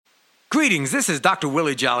Greetings, this is Dr.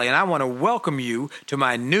 Willie Jolly, and I want to welcome you to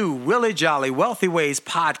my new Willie Jolly Wealthy Ways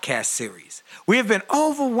podcast series. We have been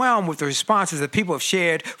overwhelmed with the responses that people have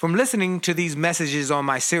shared from listening to these messages on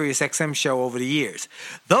my SiriusXM show over the years.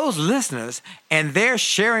 Those listeners, and they're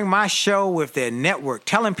sharing my show with their network,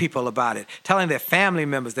 telling people about it, telling their family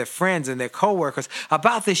members, their friends, and their coworkers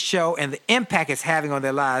about this show and the impact it's having on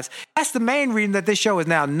their lives. That's the main reason that this show is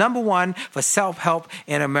now number one for self-help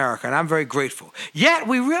in America, and I'm very grateful. Yet,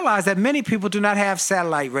 we realize that many people do not have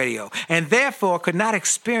satellite radio and therefore could not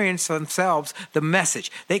experience for themselves the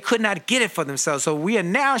message. They could not get it for themselves. So we are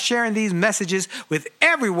now sharing these messages with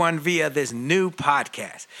everyone via this new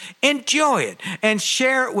podcast. Enjoy it and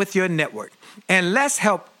share it with your network. And let's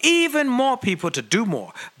help even more people to do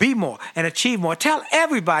more, be more, and achieve more. Tell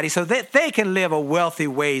everybody so that they can live a Wealthy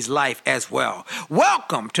Ways life as well.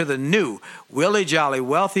 Welcome to the new Willie Jolly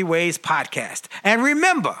Wealthy Ways podcast. And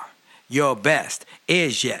remember, your best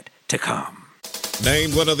is yet to come.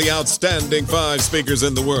 Named one of the outstanding 5 speakers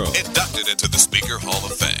in the world. Inducted into the Speaker Hall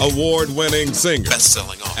of Fame. Award-winning singer.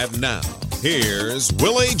 Best-selling author. And now, here's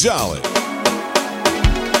Willie Jolly.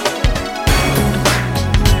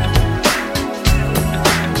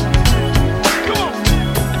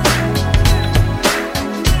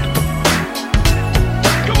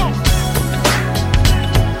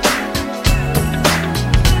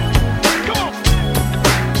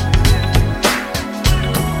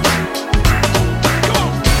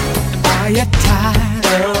 You're tired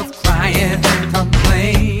of crying and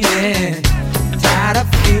complaining, tired of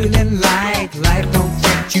feeling like life don't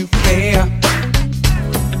treat you fair.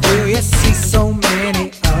 Do you see so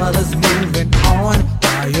many others moving on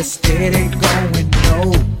while you're steady going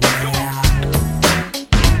nowhere?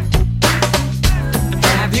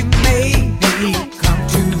 Have you maybe come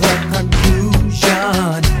to the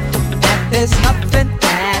conclusion that there's nothing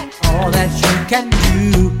at all that you can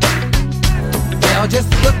do? Well, just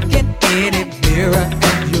look in any mirror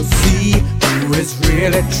and you'll see who is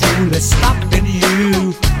really truly stopping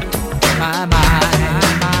you. My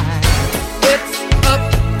mind. It's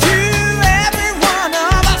up to every one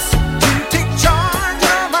of us to take charge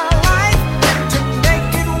of our life and to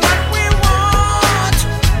make it what we want.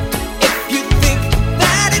 If you think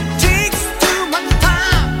that it takes too much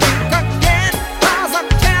time, think again, 'cause I'm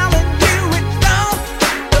telling you it don't.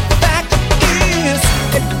 The fact is,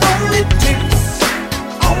 it only takes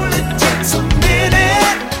a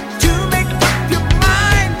minute to make up your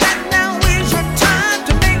mind that now is your time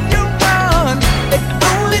to make your run. It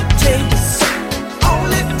only takes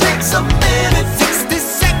a minute, 60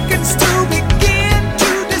 seconds to begin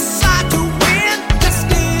to decide to win. Just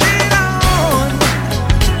get it on.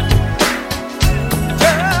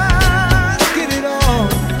 Just get it on.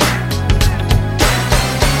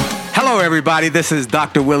 Hello, everybody. This is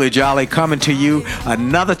Dr. Willie Jolly coming to you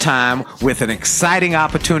another time with an exciting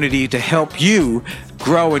opportunity to help you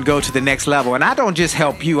grow and go to the next level. And I don't just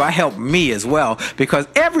help you, I help me as well, because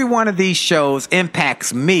every one of these shows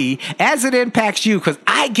impacts me as it impacts you, because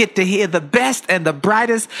I get to hear the best and the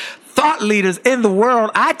brightest thought leaders in the world.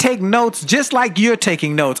 I take notes just like you're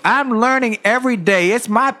taking notes. I'm learning every day. It's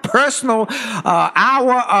my personal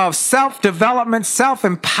hour of self-development,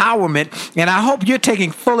 self-empowerment, and I hope you're taking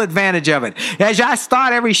full advantage of it. As I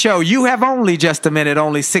start every show, you have only just a minute,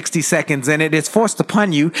 only 60 seconds in it. It's forced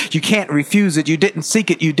upon you. You can't refuse it. You didn't seek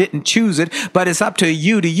it. You didn't choose it, but it's up to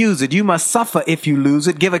you to use it. You must suffer if you lose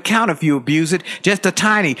it. Give account if you abuse it. Just a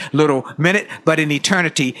tiny little minute, but an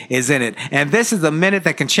eternity is in it. And this is a minute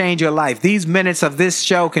that can change your life. These minutes of this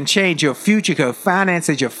show can change your future, your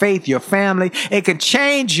finances, your faith, your family. It can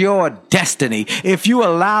change your destiny if you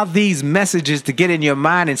allow these messages to get in your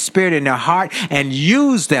mind and spirit and your heart and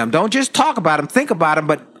use them. Don't just talk about them, think about them,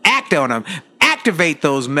 but act on them. Activate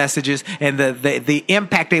those messages, and the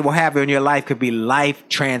impact they will have on your life could be life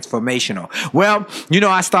transformational. Well, you know,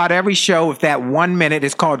 I start every show with that 1 minute.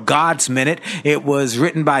 It's called God's Minute. It was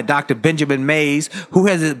written by Dr. Benjamin Mays, who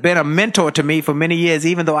has been a mentor to me for many years,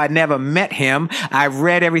 even though I never met him. I've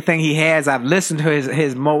read everything he has. I've listened to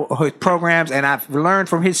his programs, and I've learned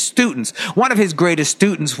from his students. One of his greatest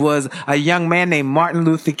students was a young man named Martin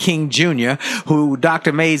Luther King Jr., who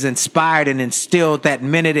Dr. Mays inspired and instilled that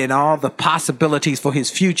minute and all the possibilities for his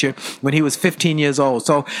future when he was 15 years old.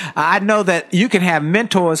 So I know that you can have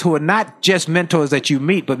mentors who are not just mentors that you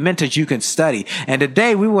meet, but mentors you can study. And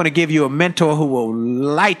today we want to give you a mentor who will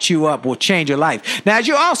light you up, will change your life. Now, as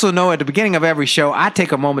you also know, at the beginning of every show, I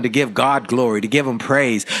take a moment to give God glory, to give him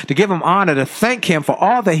praise, to give him honor, to thank him for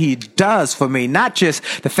all that he does for me. Not just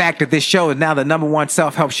the fact that this show is now the number one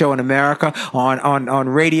self-help show in America on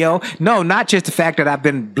radio. No, not just the fact that I've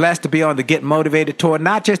been blessed to be on the Get Motivated tour,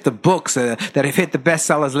 not just the books that that have hit the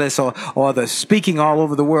bestsellers list or the speaking all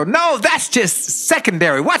over the world. No, that's just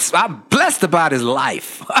secondary. What I'm blessed about is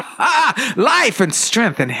life. Life and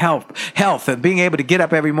strength and health and being able to get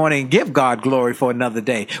up every morning and give God glory for another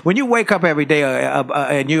day. When you wake up every day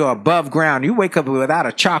and you're above ground, you wake up without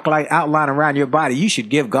a chalk light outline around your body, you should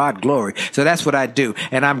give God glory. So that's what I do.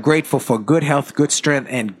 And I'm grateful for good health, good strength,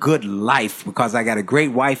 and good life because I got a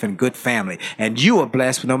great wife and good family. And you are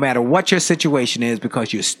blessed no matter what your situation is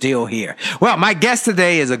because you're still here. Well, my guest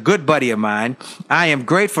today is a good buddy of mine. I am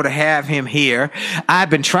grateful to have him here. I've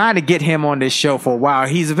been trying to get him on this show for a while.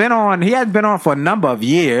 He hasn't been on for a number of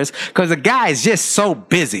years because the guy is just so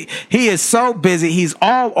busy. He is so busy. He's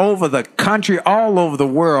all over the country, all over the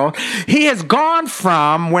world. He has gone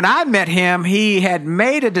from, when I met him, he had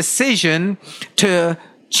made a decision to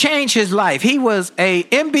change his life. He was a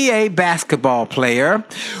NBA basketball player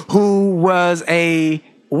who was a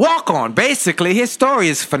walk-on. Basically, his story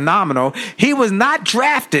is phenomenal. He was not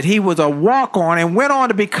drafted. He was a walk-on and went on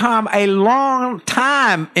to become a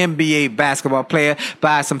long-time NBA basketball player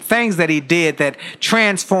by some things that he did that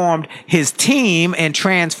transformed his team and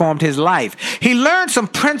transformed his life. He learned some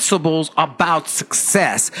principles about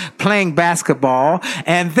success playing basketball,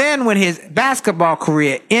 and then when his basketball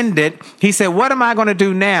career ended, he said, what am I going to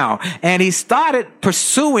do now? And he started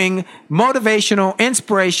pursuing motivational,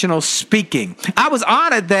 inspirational speaking. I was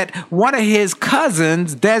honored that one of his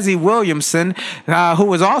cousins, Desi Williamson, who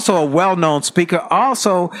was also a well-known speaker,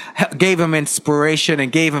 also gave him inspiration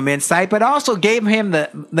and gave him insight, but also gave him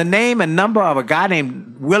the name and number of a guy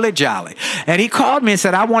named Willie Jolly. And he called me and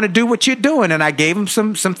said, I want to do what you're doing. And I gave him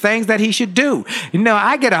some things that he should do. You know,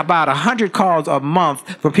 I get about 100 calls a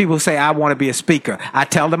month from people who say, I want to be a speaker. I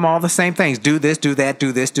tell them all the same things. Do this, do that,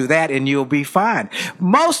 do this, do that, and you'll be fine.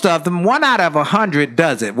 Most of them, 1 out of 100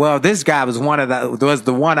 does it. Well, this guy was the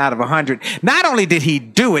 1 out of 100. Not only did he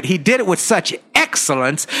do it, he did it with such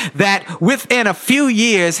excellence that within a few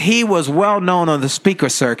years, he was well known on the speaker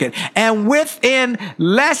circuit. And within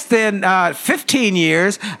less than 15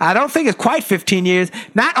 years, I don't think it's quite 15 years,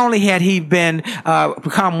 not only had he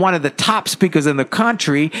become one of the top speakers in the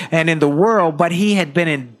country and in the world, but he had been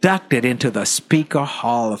inducted into the Speaker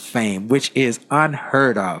Hall of Fame, which is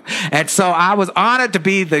unheard of. And so I was honored to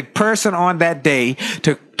be the person on that day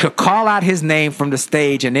to call out his name from the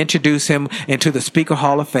stage and introduce him into the Speaker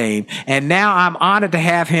Hall of Fame. And now I'm honored to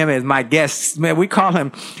have him as my guest. Man, we call him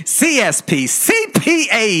CSP,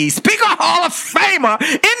 CPA, Speaker Hall of Famer,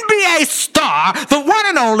 NBA star, the one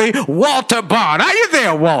and only Walter Bond. Are you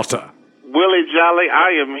there, Walter? Willie Jolly,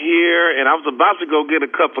 I am here, and I was about to go get a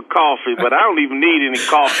cup of coffee, but I don't even need any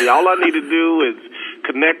coffee. All I need to do is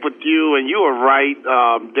connect with you, and you are right.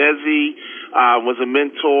 Desi was a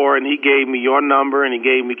mentor, and he gave me your number, and he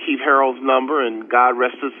gave me Keith Harrell's number, and God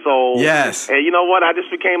rest his soul. Yes. And you know what? I just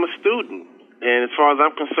became a student. And as far as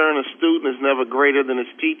I'm concerned, a student is never greater than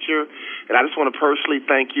his teacher. And I just want to personally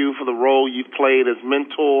thank you for the role you've played as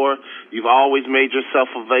mentor. You've always made yourself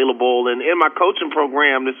available. And in my coaching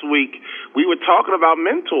program this week, we were talking about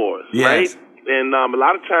mentors, yes, right? And a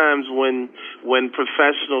lot of times when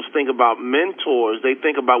professionals think about mentors, they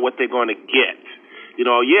think about what they're going to get. You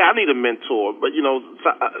know, yeah, I need a mentor, but, you know,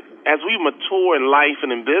 as we mature in life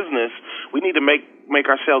and in business, we need to make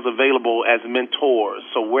ourselves available as mentors.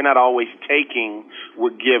 So we're not always taking,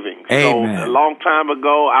 we're giving. Amen. So a long time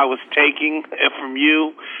ago, I was taking from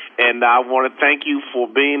you, and I want to thank you for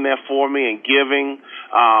being there for me and giving,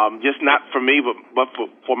 just not for me, but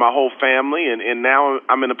for my whole family. And now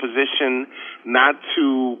I'm in a position not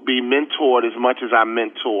to be mentored as much as I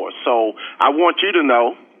mentor. So I want you to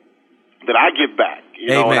know that I give back.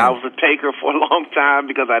 You know, and I was a taker for a long time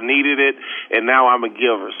because I needed it, and now I'm a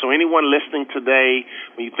giver. So anyone listening today,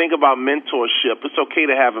 when you think about mentorship, it's okay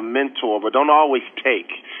to have a mentor, but don't always take.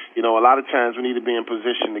 You know, a lot of times we need to be in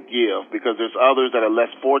position to give because there's others that are less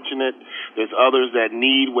fortunate. There's others that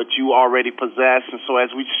need what you already possess. And so as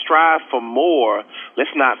we strive for more,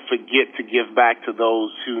 let's not forget to give back to those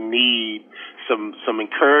who need some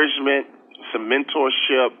encouragement, some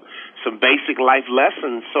mentorship, some basic life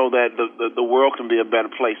lessons so that the world can be a better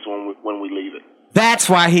place when we leave it. That's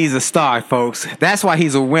why he's a star, folks. That's why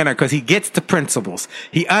he's a winner, because he gets the principles.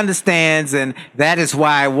 He understands, and that is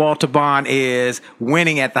why Walter Bond is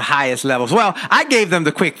winning at the highest levels. Well, I gave them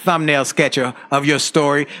the quick thumbnail sketch of your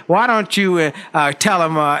story. Why don't you tell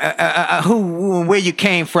them who and where you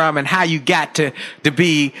came from and how you got to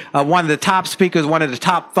be one of the top speakers, one of the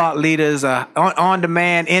top thought leaders, on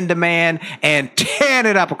demand, in demand, and tearing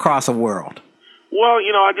it up across the world? Well,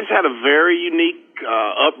 you know, I just had a very unique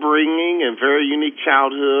upbringing and very unique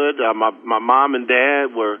childhood. My mom and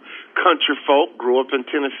dad were country folk, grew up in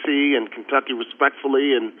Tennessee and Kentucky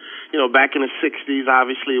respectfully. And, back in the 60s,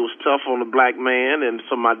 obviously it was tough on the black man. And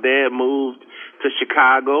so my dad moved to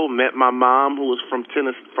Chicago, met my mom, who was from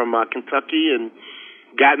Kentucky, and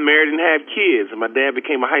got married and had kids. And my dad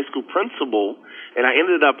became a high school principal, and I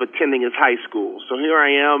ended up attending his high school. So here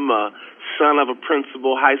I am, son of a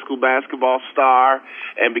principal, high school basketball star,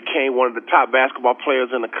 and became one of the top basketball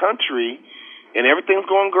players in the country. And everything's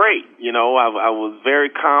going great. I was very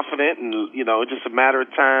confident, and, it's just a matter of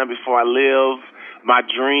time before I live my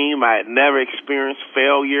dream. I had never experienced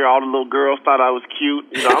failure. All the little girls thought I was cute.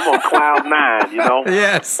 I'm on cloud nine,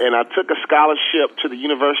 Yes. And I took a scholarship to the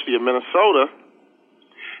University of Minnesota,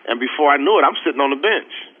 and before I knew it, I'm sitting on the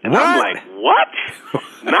bench. And what? I'm like, what?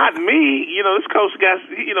 Not me. This coach got,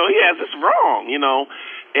 he has this wrong,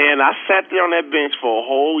 And I sat there on that bench for a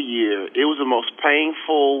whole year. It was the most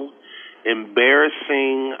painful,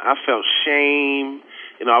 embarrassing. I felt shame.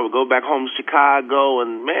 I would go back home to Chicago,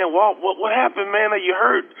 and, man, Walt, what happened, man? Are you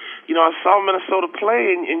hurt? I saw Minnesota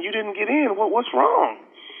play, and you didn't get in. What's wrong?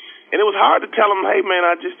 And it was hard to tell him, hey, man,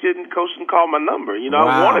 Coach didn't call my number. Wow.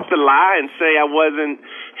 I wanted to lie and say I wasn't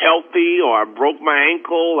healthy or I broke my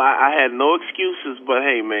ankle. I had no excuses, but,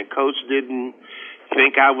 hey, man, Coach didn't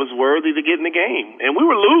think I was worthy to get in the game. And we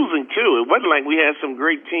were losing, too. It wasn't like we had some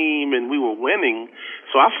great team and we were winning.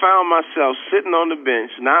 So I found myself sitting on the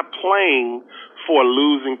bench, not playing for a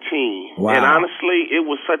losing team. Wow. And honestly, it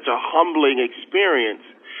was such a humbling experience.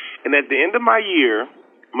 And at the end of my year,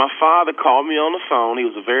 my father called me on the phone. He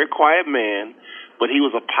was a very quiet man, but he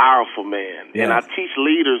was a powerful man. Yeah. And I teach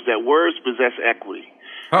leaders that words possess equity.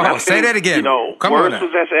 Oh, say that again. Come words on.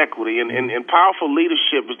 possess equity. And powerful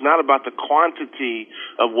leadership is not about the quantity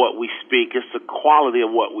of what we speak. It's the quality of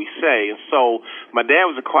what we say. And so my dad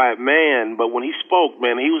was a quiet man, but when he spoke,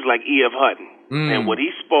 man, he was like E.F. Hutton. And what he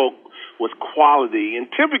spoke was quality. And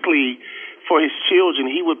typically for his children,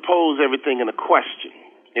 he would pose everything in a question.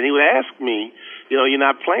 And he would ask me, you're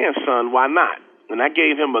not playing, son, why not? And I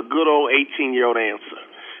gave him a good old 18-year-old answer.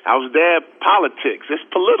 I was, Dad, politics, it's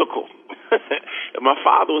political. And my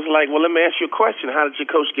father was like, well, let me ask you a question. How did your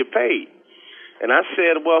coach get paid? And I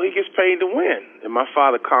said, well, he gets paid to win. And my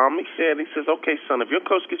father calmly said, he says, okay, son, if your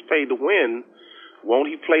coach gets paid to win, won't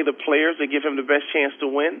he play the players that give him the best chance to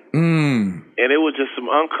win? And it was just some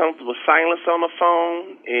uncomfortable silence on the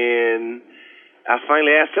phone. And I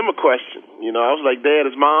finally asked him a question. I was like, Dad,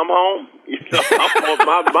 is Mom home? I want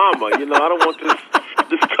my mama. I don't want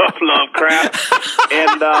this tough love crap.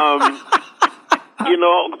 And,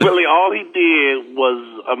 really all he did was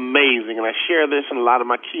amazing. And I share this in a lot of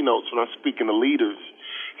my keynotes when I'm speaking to leaders.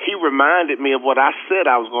 He reminded me of what I said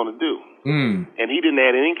I was going to do. And he didn't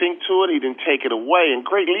add anything to it. He didn't take it away. And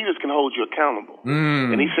great leaders can hold you accountable.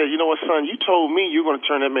 And he said, you know what, son, you told me you're going to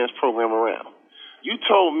turn that man's program around. You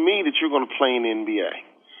told me that you're going to play in the NBA.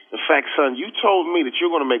 In fact, son, you told me that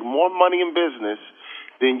you're going to make more money in business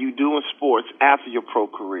than you do in sports after your pro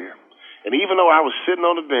career. And even though I was sitting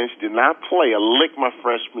on the bench, did not play a lick my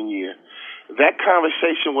freshman year, that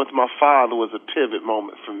conversation with my father was a pivot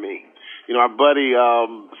moment for me. Our buddy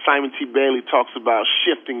Simon T. Bailey talks about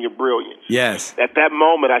shifting your brilliance. Yes. At that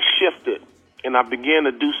moment, I shifted, and I began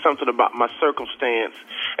to do something about my circumstance.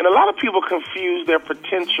 And a lot of people confuse their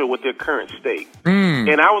potential with their current state.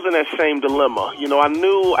 And I was in that same dilemma. I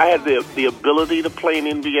knew I had the ability to play in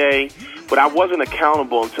the NBA, but I wasn't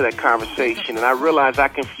accountable until that conversation. And I realized I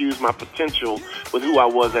confused my potential with who I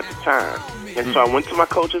was at the time. And so I went to my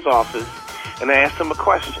coach's office, and I asked him a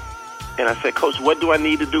question. And I said, Coach, what do I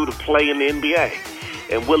need to do to play in the NBA?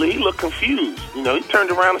 And Willie, he looked confused. He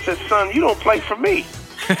turned around and said, son, you don't play for me.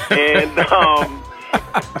 And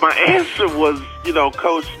my answer was,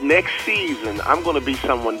 Coach, next season, I'm going to be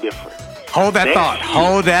someone different. Hold that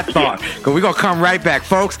thought. Because we're going to come right back.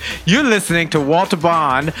 Folks, you're listening to Walter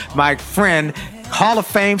Bond, my friend, Hall of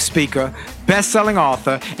Fame speaker, best-selling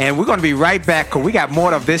author, and we're going to be right back because we got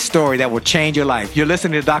more of this story that will change your life. You're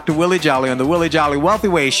listening to Dr. Willie Jolly on the Willie Jolly Wealthy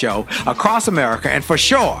Way Show across America, and for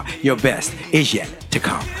sure, your best is yet to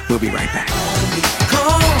come. We'll be right back.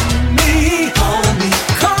 Call me,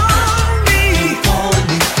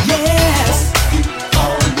 yes.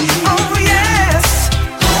 Oh, yes.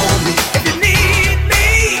 If you need me,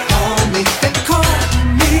 then call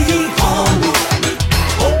me.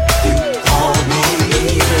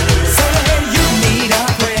 Say you need a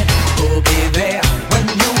friend who'll be there when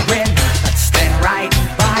you win. Let's stand right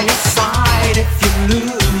by your side if you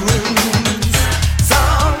lose.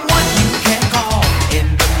 Someone you can call in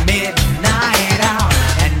the midnight hour.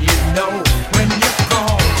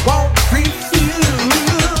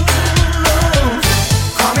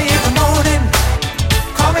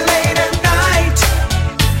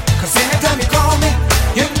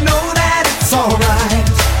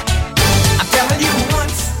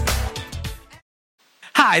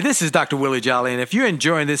 Hi, this is Dr. Willie Jolly, and if you're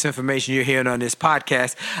enjoying this information you're hearing on this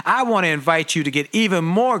podcast, I want to invite you to get even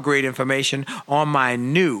more great information on my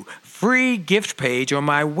new free gift page on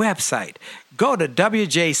my website. Go to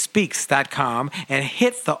wjspeaks.com and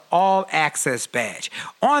hit the All Access badge.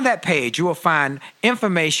 On that page, you will find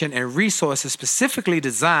information and resources specifically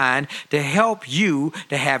designed to help you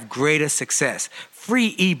to have greater success.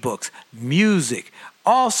 Free ebooks, music,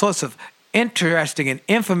 all sorts of interesting and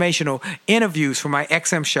informational interviews for my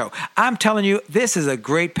XM show. I'm telling you, this is a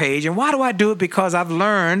great page. And why do I do it? Because I've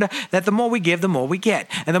learned that the more we give, the more we get.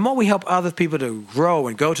 And the more we help other people to grow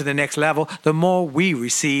and go to the next level, the more we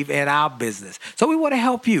receive in our business. So we want to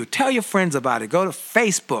help you. Tell your friends about it. Go to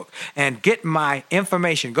Facebook and get my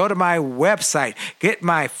information. Go to my website, get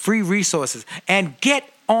my free resources, and get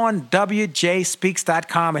on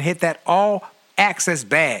wjspeaks.com and hit that All Access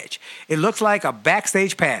badge. It looks like a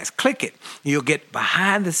backstage pass. Click it. You'll get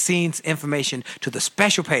behind the scenes information to the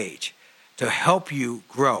special page to help you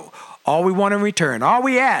grow. All we want in return, all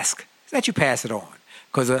we ask is that you pass it on,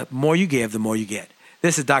 because the more you give, the more you get.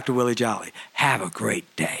 This is Dr. Willie Jolly. Have a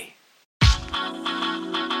great day. A to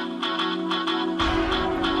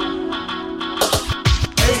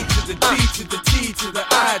the D to the T to the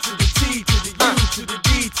I to the T to the U to the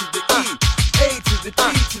D to the E. A to the T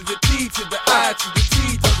to the T to the I to the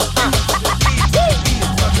T to the U to the D to the E.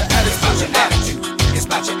 It's about your attitude. It's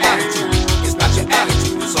about your attitude. It's about your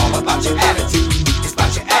attitude. It's all about your attitude. It's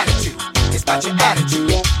about your attitude. It's about your attitude.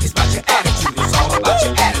 It's about your attitude. It's all about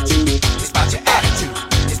your attitude. It's about your attitude.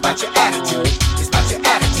 It's about your attitude. It's about your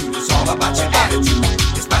attitude. It's all about your attitude.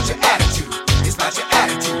 It's about your attitude. It's about your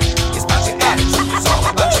attitude. It's about your attitude. It's all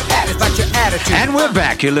about your attitude. It's about your attitude. And we're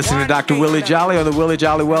back. You're listening to Dr. Willie Jolly on the Willie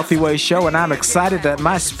Jolly Wealthy Way Show, and I'm excited that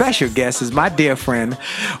my special guest is my dear friend,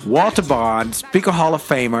 Walter Bond, Speaker Hall of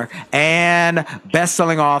Famer and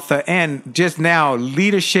best-selling author, and just now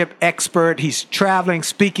leadership expert. He's traveling,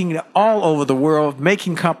 speaking all over the world,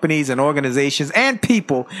 making companies and organizations and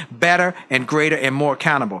people better and greater and more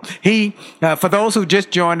accountable. He, for those who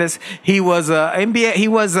just joined us, he was a NBA. He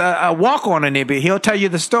was a walk-on in NBA. He'll tell you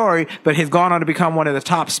the story, but he's gone on to become one of the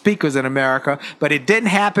top speakers in America. But it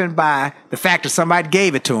didn't happen by the fact that somebody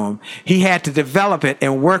gave it to him. He had to develop it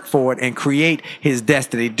and work for it and create his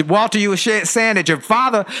destiny. Walter, you were saying that your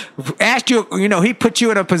father asked you, he put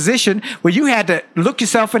you in a position where you had to look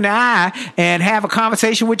yourself in the eye and have a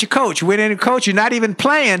conversation with your coach. With any coach, you're not even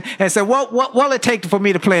playing, and said, what will it take for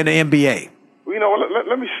me to play in the NBA? Well,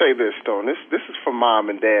 let me say this, though. This is for mom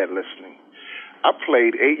and dad listening. I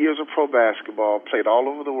played 8 years of pro basketball, played all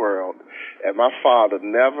over the world, and my father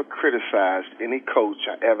never criticized any coach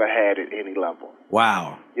I ever had at any level.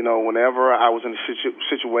 Wow. Whenever I was in a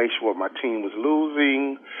situation where my team was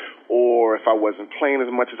losing, or if I wasn't playing as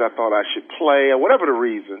much as I thought I should play, or whatever the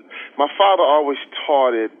reason, my father always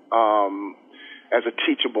taught it as a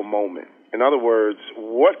teachable moment. In other words,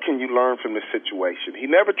 what can you learn from this situation? He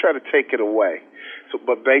never tried to take it away.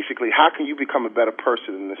 But basically, how can you become a better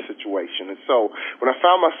person in this situation? And so when I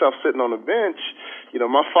found myself sitting on the bench,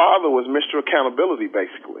 my father was Mr. Accountability,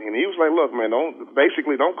 basically. And he was like, look, man,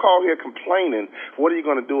 don't call here complaining. What are you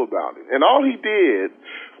going to do about it? And all he did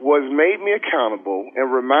was made me accountable and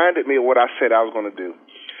reminded me of what I said I was going to do.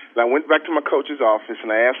 And I went back to my coach's office and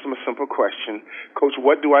I asked him a simple question. Coach,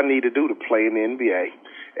 what do I need to do to play in the NBA?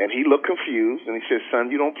 And he looked confused, and he said, son,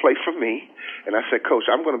 you don't play for me. And I said, Coach,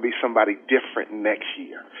 I'm going to be somebody different next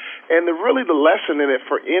year. And the lesson in it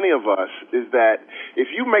for any of us is that if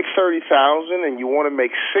you make $30,000 and you want to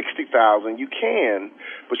make $60,000, you can,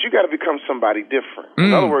 but you got to become somebody different.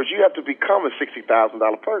 In other words, you have to become a $60,000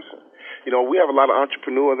 person. We have a lot of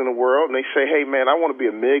entrepreneurs in the world, and they say, hey, man, I want to be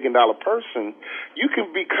 $1 million person. You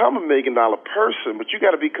can become $1 million person, but you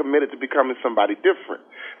got to be committed to becoming somebody different.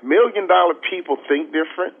 $1 million people think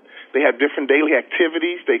different. They have different daily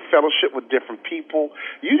activities. They fellowship with different people.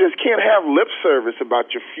 You just can't have lip service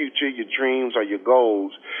about your future, your dreams, or your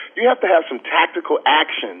goals. You have to have some tactical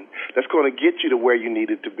action that's going to get you to where you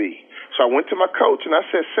needed to be. So I went to my coach, and I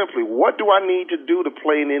said simply, what do I need to do to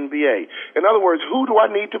play in the NBA? In other words, who do I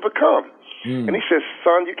need to become? And he says,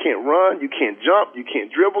 son, you can't run, you can't jump, you can't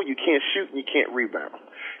dribble, you can't shoot, and you can't rebound.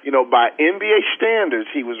 By NBA standards,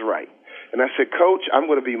 he was right. And I said, Coach, I'm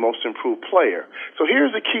going to be most improved player. So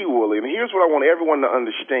here's the key, Willie, and here's what I want everyone to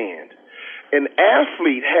understand. An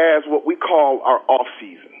athlete has what we call our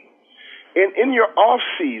off-season. In your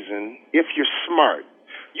off-season, if you're smart,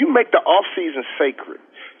 you make the off-season sacred.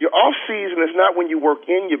 Your off-season is not when you work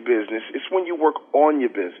in your business, it's when you work on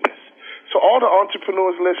your business. So all the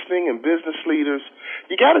entrepreneurs listening and business leaders,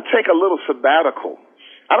 you got to take a little sabbatical.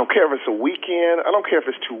 I don't care if it's a weekend. I don't care if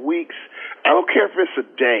it's 2 weeks. I don't care if it's a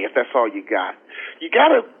day, if that's all you got. You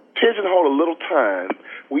got to pigeonhole a little time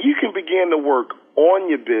where you can begin to work on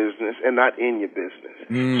your business and not in your business.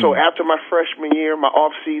 So after my freshman year, my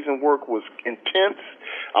off-season work was intense.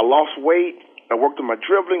 I lost weight. I worked on my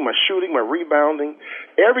dribbling, my shooting, my rebounding,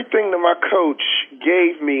 everything that my coach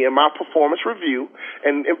gave me in my performance review.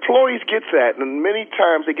 And employees get that, and many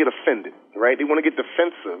times they get offended, right? They want to get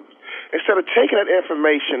defensive. Instead of taking that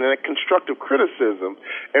information and that constructive criticism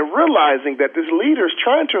and realizing that this leader is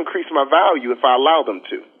trying to increase my value if I allow them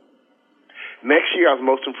to. Next year, I was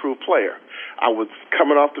most improved player. I was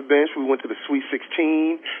coming off the bench. We went to the Sweet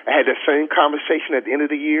 16. I had that same conversation at the end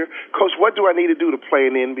of the year. Coach, what do I need to do to play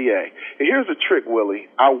in the NBA? And here's the trick, Willie.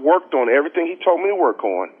 I worked on everything he told me to work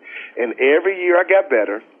on, and every year I got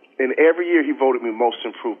better, and every year he voted me most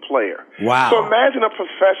improved player. Wow. So imagine a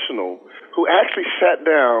professional who actually sat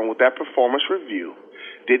down with that performance review,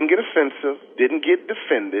 didn't get offensive, didn't get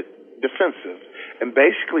defensive, and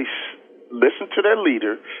basically listen to their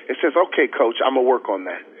leader and says, okay, coach, I'm going to work on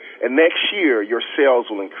that. And next year, your sales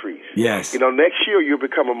will increase. Yes. Next year, you'll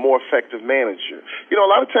become a more effective manager. A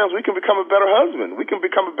lot of times we can become a better husband. We can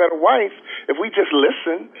become a better wife if we just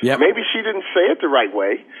listen. Yep. Maybe she didn't say it the right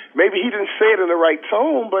way. Maybe he didn't say it in the right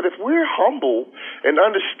tone. But if we're humble and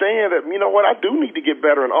understand that, I do need to get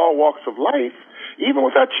better in all walks of life, even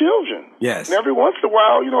with our children. Yes. And every once in a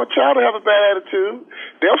while, a child will have a bad attitude.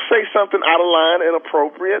 They'll say something out of line,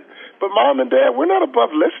 inappropriate. But mom and dad, we're not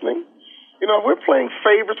above listening. If we're playing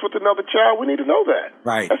favorites with another child, we need to know that.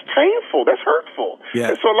 Right. That's painful. That's hurtful. Yeah.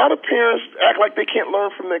 And so a lot of parents act like they can't learn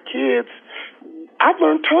from their kids. I've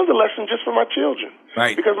learned tons of lessons just from my children.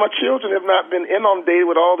 Right. Because my children have not been inundated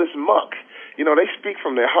with all this muck. They speak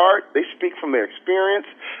from their heart, they speak from their experience,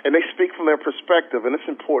 and they speak from their perspective, and it's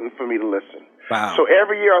important for me to listen. Wow. So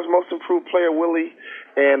every year I was most improved player, Willie,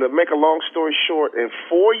 and to make a long story short, in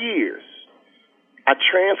 4 years, I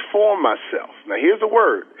transformed myself. Now, here's the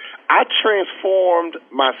word. I transformed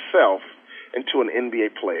myself into an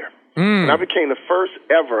NBA player. And I became the first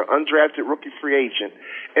ever undrafted rookie free agent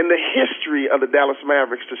in the history of the Dallas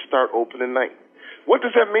Mavericks to start opening night. What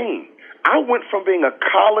does that mean? I went from being a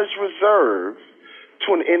college reserve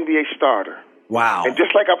to an NBA starter. Wow. And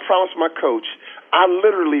just like I promised my coach, I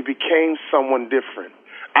literally became someone different.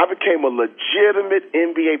 I became a legitimate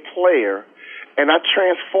NBA player, and I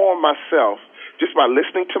transformed myself just by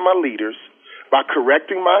listening to my leaders, by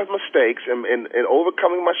correcting my mistakes and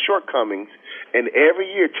overcoming my shortcomings, and every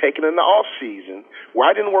year taking in the off season where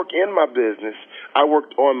I didn't work in my business, I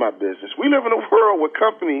worked on my business. We live in a world where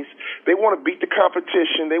companies, they want to beat the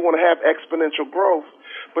competition, they want to have exponential growth,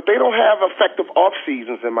 but they don't have effective off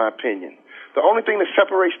seasons, in my opinion. The only thing that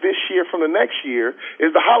separates this year from the next year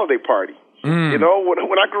is the holiday party. When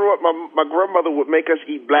I grew up, my grandmother would make us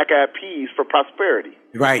eat black-eyed peas for prosperity.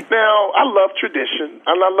 Right. Now, I love tradition,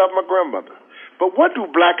 and I love my grandmother. But what do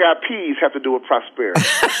black-eyed peas have to do with prosperity?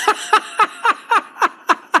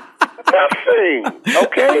 Nothing.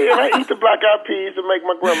 Okay? And I eat the black-eyed peas to make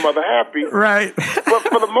my grandmother happy. Right. But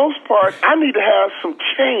for the most part, I need to have some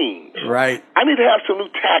change. Right. I need to have some new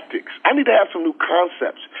tactics. I need to have some new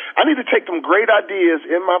concepts. I need to take them great ideas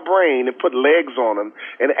in my brain and put legs on them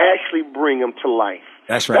and actually bring them to life.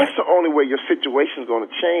 That's right. That's the only way your situation is going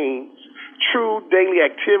to change. True daily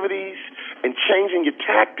activities and changing your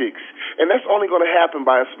tactics. And that's only going to happen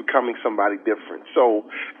by us becoming somebody different. So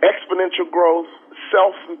exponential growth,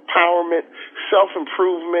 self-empowerment,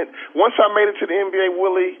 self-improvement. Once I made it to the NBA,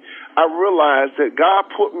 Willie, I realized that God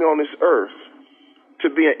put me on this earth to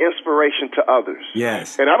be an inspiration to others.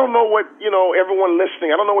 Yes. And I don't know what, everyone listening,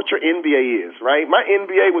 I don't know what your NBA is, right? My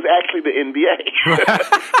NBA was actually the NBA.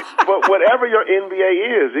 But whatever your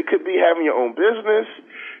NBA is, it could be having your own business.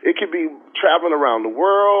 It could be traveling around the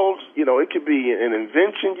world. It could be an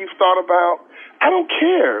invention you've thought about. I don't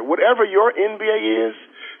care. Whatever your NBA is,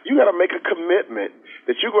 you got to make a commitment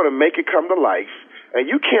that you're going to make it come to life, and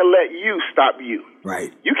you can't let you stop you. Right.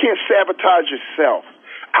 You can't sabotage yourself.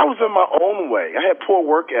 I was in my own way. I had poor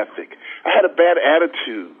work ethic. I had a bad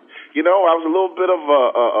attitude. I was a little bit of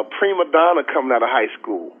a prima donna coming out of high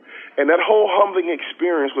school. And that whole humbling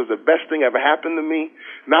experience was the best thing ever happened to me.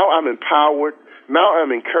 Now I'm empowered. Now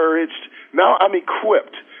I'm encouraged. Now I'm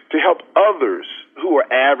equipped to help others who are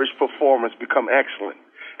average performers become excellent.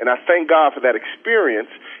 And I thank God for that experience.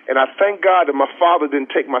 And I thank God that my father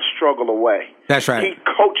didn't take my struggle away. That's right. He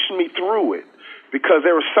coached me through it because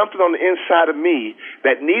there was something on the inside of me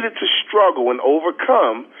that needed to struggle and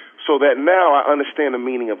overcome so that now I understand the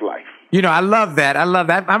meaning of life. I love that.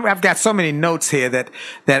 I've got so many notes here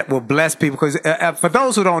that will bless people. Because for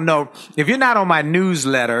those who don't know, if you're not on my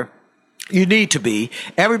newsletter, You need to be.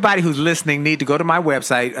 Everybody who's listening need to go to my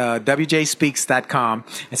website, wjspeaks.com,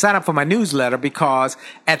 and sign up for my newsletter, because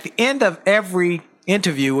at the end of every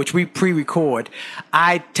interview, which we pre-record,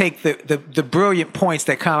 I take the brilliant points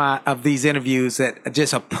that come out of these interviews that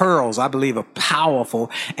just are pearls, I believe are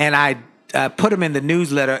powerful, and I put them in the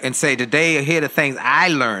newsletter and say, today, here are the things I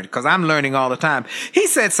learned, because I'm learning all the time. He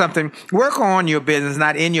said something, work on your business,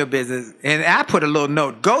 not in your business. And I put a little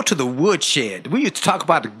note, go to the woodshed. We used to talk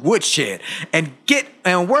about the woodshed and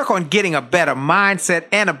work on getting a better mindset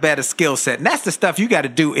and a better skill set. And that's the stuff you got to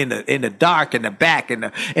do in the dark, in the back, in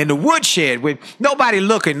the woodshed with nobody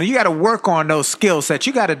looking. You got to work on those skill sets.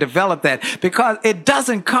 You got to develop that, because it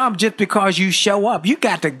doesn't come just because you show up. You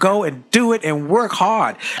got to go and do it and work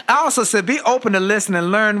hard. I also said, be open to listen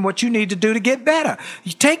and learn what you need to do to get better.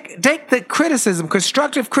 You take the criticism,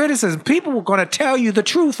 constructive criticism. People are going to tell you the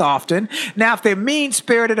truth often. Now, if they're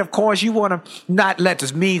mean-spirited, of course, you want to not let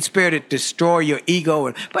this mean-spirited destroy your ego.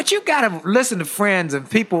 But you got to listen to friends and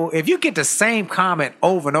people. If you get the same comment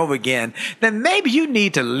over and over again, then maybe you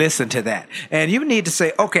need to listen to that. And you need to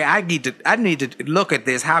say, okay, I need to look at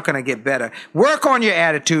this. How can I get better? Work on your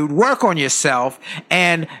attitude, work on yourself,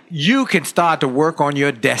 and you can start to work on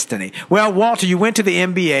your destiny. Well, Walter, you went to the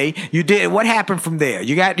NBA. You did. What happened from there?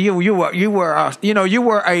 You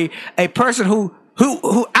were a person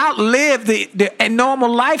who outlived the normal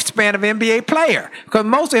lifespan of NBA player, because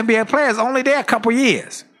most NBA players only there a couple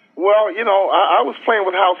years. Well, I was playing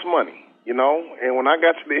with house money, and when I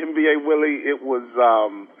got to the NBA, Willie, it was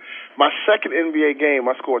my second NBA game.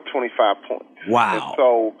 I scored 25 points. Wow! And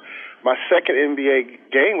so my second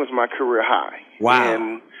NBA game was my career high. Wow!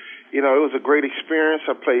 And it was a great experience.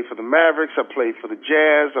 I played for the Mavericks. I played for the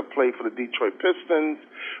Jazz. I played for the Detroit Pistons.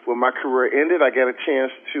 When my career ended, I got a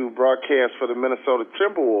chance to broadcast for the Minnesota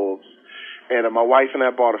Timberwolves. And my wife and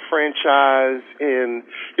I bought a franchise. And,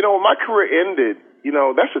 when my career ended,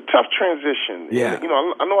 that's a tough transition. Yeah. And,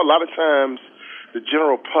 I know a lot of times the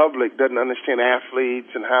general public doesn't understand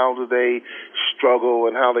athletes and how do they struggle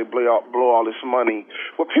and how they blow all this money.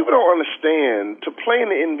 What people don't understand, to play in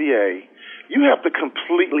the NBA, you have to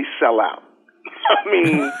completely sell out. I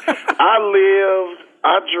mean, I lived,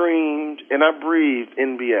 I dreamed, and I breathed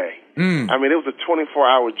NBA. I mean, it was a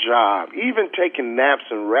 24-hour job. Even taking naps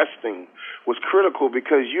and resting was critical,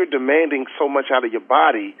 because you're demanding so much out of your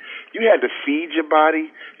body. You had to feed your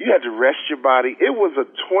body. You had to rest your body. It was a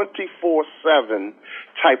 24/7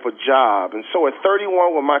 type of job. And so at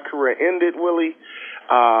 31, when my career ended, Willie,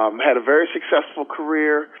 had a very successful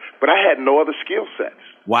career, but I had no other skill sets.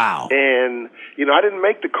 Wow. And, I didn't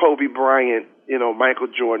make the Kobe Bryant, Michael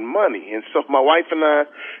Jordan money. And so my wife and I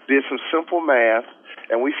did some simple math,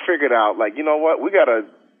 and we figured out, you know what? We got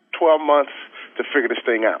 12 months to figure this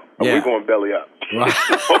thing out. Yeah. We're going belly up. Right.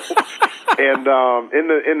 And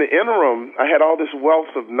in the interim, I had all this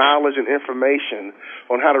wealth of knowledge and information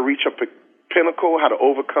on how to reach a pinnacle, how to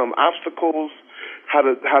overcome obstacles, how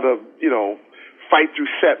to fight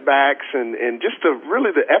through setbacks, and just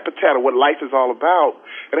really the epitaph of what life is all about.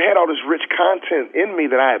 And I had all this rich content in me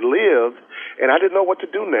that I had lived, and I didn't know what to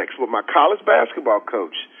do next. But my college basketball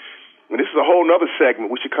coach, and this is a whole nother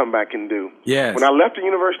segment we should come back and do. Yes. When I left the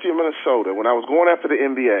University of Minnesota, when I was going after the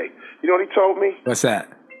NBA, you know what he told me? What's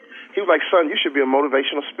that? He was like, son, you should be a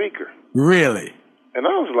motivational speaker. Really? And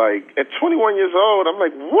I was like, at 21 years old, I'm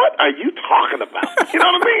like, what are you talking about? You know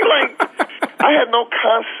what I mean? Like, I had no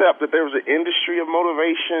concept that there was an industry of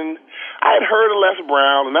motivation. I had heard of Les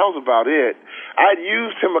Brown, and that was about it. I had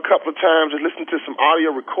used him a couple of times and listened to some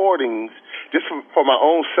audio recordings just for my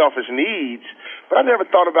own selfish needs, but I never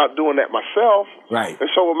thought about doing that myself. Right. And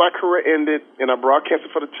so when my career ended and I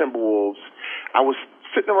broadcasted for the Timberwolves, I was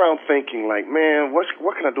sitting around thinking, like, man,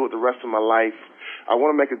 what can I do with the rest of my life? I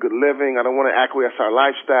want to make a good living. I don't want to acquiesce our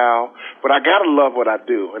lifestyle, but I got to love what I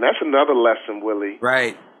do. And that's another lesson, Willie.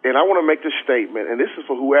 Right. And I want to make this statement, and this is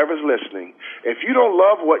for whoever's listening. If you don't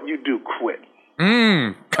love what you do, quit.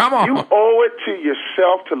 Come on. You owe it to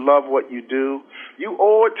yourself to love what you do. You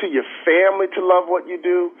owe it to your family to love what you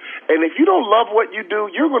do. And if you don't love what you do,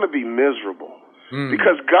 you're going to be miserable.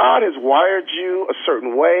 Because God has wired you a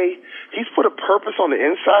certain way. He's put a purpose on the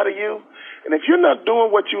inside of you. And if you're not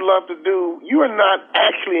doing what you love to do, you are not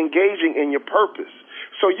actually engaging in your purpose.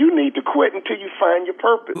 So you need to quit until you find your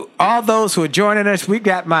purpose. All those who are joining us, we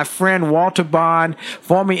got my friend Walter Bond,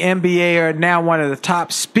 former NBAer, now one of the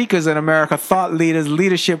top speakers in America, thought leaders,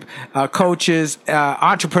 leadership coaches,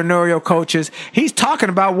 entrepreneurial coaches. He's talking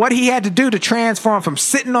about what he had to do to transform from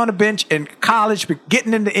sitting on the bench in college,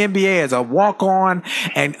 getting into NBA as a walk-on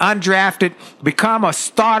and undrafted, become a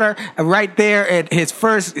starter right there at his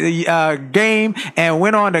first game, and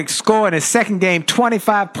went on to score in his second game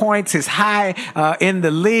 25 points, his high in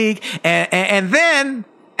the league, and then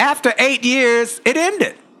after 8 years, it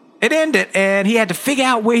ended. It ended, and he had to figure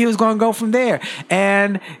out where he was going to go from there.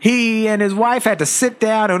 And he and his wife had to sit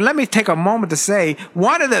down. And let me take a moment to say,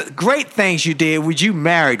 one of the great things you did was you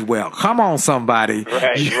married well. Come on, somebody.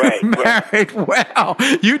 Right. Married well.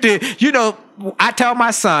 You did. You know, I tell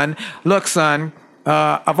my son, look, son,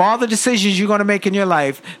 of all the decisions you're going to make in your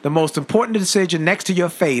life, the most important decision next to your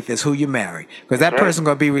faith is who you marry. Because that person's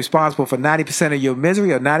going to be responsible for 90% of your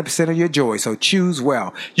misery or 90% of your joy. So choose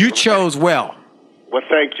well. You chose well. Well,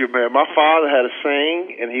 thank you, man. My father had a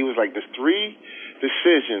saying, and he was like, there's 3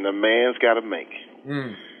 decisions a man's got to make.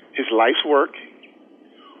 His life's work,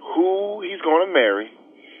 who he's going to marry,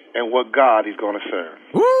 and what God he's going to serve.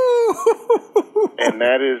 And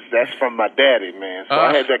that's from my daddy, man. So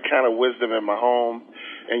I had that kind of wisdom in my home.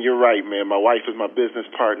 And you're right, man. My wife is my business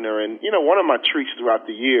partner. And, you know, one of my treats throughout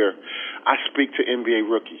the year, I speak to NBA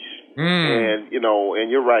rookies. And, you know, and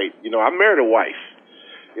you're right. You know, I married a wife.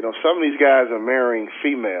 You know, some of these guys are marrying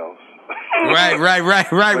females. Right. But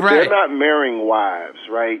they're not marrying wives,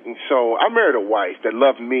 right? And so I married a wife that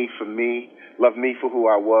loved me for who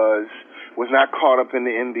I was not caught up in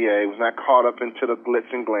the NBA, was not caught up into the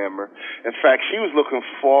glitz and glamour. In fact, she was looking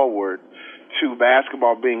forward to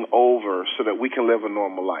basketball being over so that we can live a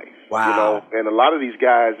normal life. Wow. You know, and a lot of these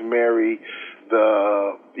guys marry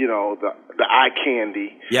the eye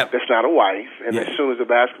candy. Yep. That's not a wife. And as soon as the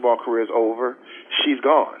basketball career is over, she's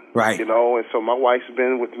gone. Right. You know, and so my wife's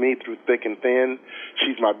been with me through thick and thin.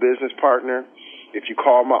 She's my business partner. If you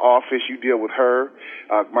call my office, you deal with her.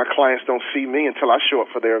 My clients don't see me until I show up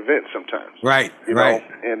for their events sometimes. Right. You know?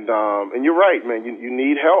 And you're right, man. You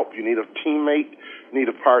need help. You need a teammate, you need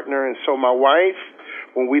a partner. And so my wife,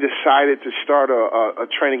 when we decided to start a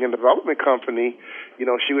training and development company, you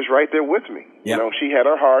know, she was right there with me. Yep. You know, she had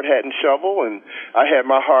her hard hat and shovel, and I had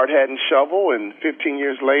my hard hat and shovel. And 15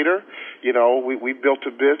 years later, you know, we built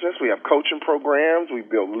a business. We have coaching programs. We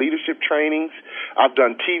built leadership trainings. I've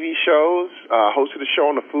done TV shows, hosted a show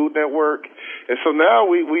on the Food Network. And so now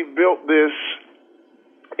we've built this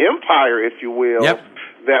empire, if you will,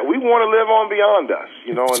 that we want to live on beyond us,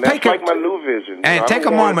 you know, and that's like my new vision. And take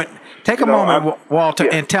a moment, Walter,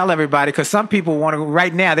 and tell everybody, because some people want to,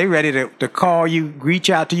 right now, they're ready to call you,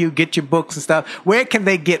 reach out to you, get your books and stuff. Where can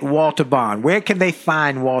they get Walter Bond? Where can they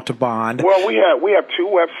find Walter Bond? Well, we have 2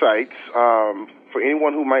 websites for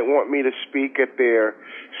anyone who might want me to speak at their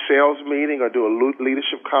sales meeting or do a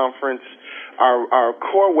leadership conference. Our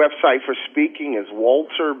core website for speaking is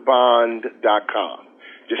walterbond.com.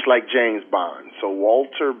 Just like James Bond. So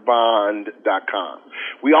walterbond.com.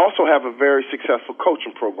 We also have a very successful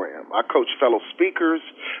coaching program. I coach fellow speakers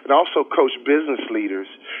and also coach business leaders.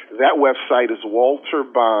 That website is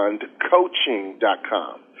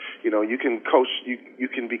walterbondcoaching.com. You know, you can coach. You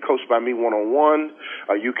can be coached by me one-on-one.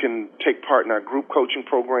 You can take part in our group coaching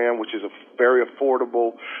program, which is very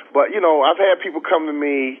affordable. But you know, I've had people come to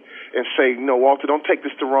me and say, "No, Walter, don't take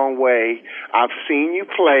this the wrong way. I've seen you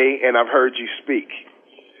play and I've heard you speak,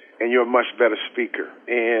 and you're a much better speaker."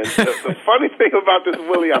 And the funny thing about this,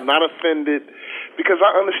 Willie, I'm not offended because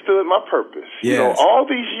I understood my purpose. Yes. You know, all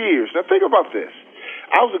these years. Now think about this.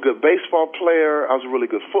 I was a good baseball player. I was a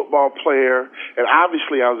really good football player. And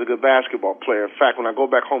obviously I was a good basketball player. In fact, when I go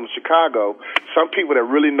back home to Chicago, some people that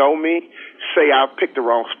really know me say I picked the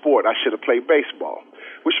wrong sport. I should have played baseball,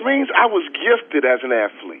 which means I was gifted as an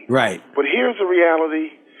athlete. Right. But here's the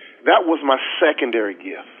reality. That was my secondary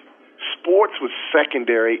gift. Sports was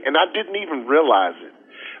secondary, and I didn't even realize it.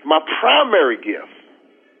 My primary gift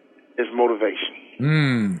is motivation.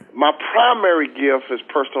 My primary gift is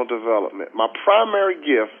personal development. My primary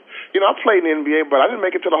gift, you know, I played in the NBA, but I didn't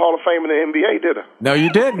make it to the Hall of Fame in the NBA, did I? No,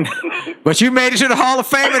 you didn't. But you made it to the Hall of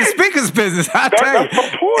Fame in the speakers business, I tell you. That's my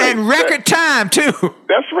point. In record time, too.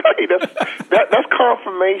 That's right. That's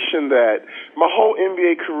confirmation that my whole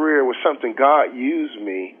NBA career was something God used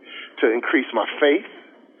me to increase my faith,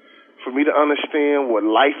 for me to understand what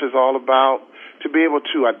life is all about, to be able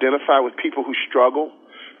to identify with people who struggle,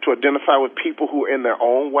 to identify with people who are in their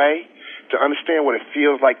own way, to understand what it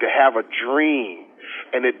feels like to have a dream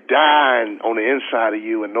and it dying on the inside of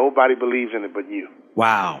you and nobody believes in it but you.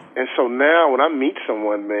 Wow. And so now when I meet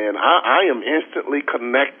someone, man, I am instantly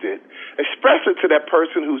connected, especially to that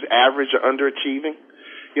person who's average or underachieving.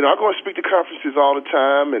 You know, I go and speak to conferences all the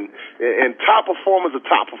time, and top performers are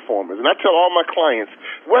top performers. And I tell all my clients,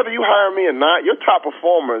 whether you hire me or not, your top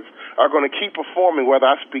performers are going to keep performing whether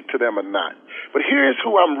I speak to them or not. But here's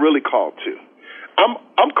who I'm really called to.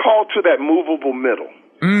 I'm called to that movable middle.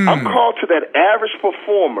 I'm called to that average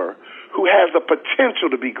performer who has the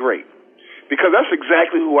potential to be great. Because that's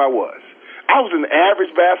exactly who I was. I was an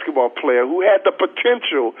average basketball player who had the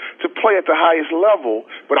potential to play at the highest level,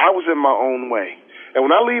 but I was in my own way. And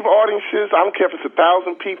when I leave audiences, I don't care if it's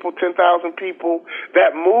 1,000 people, 10,000 people,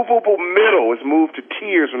 that movable middle is moved to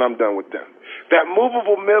tears when I'm done with them. That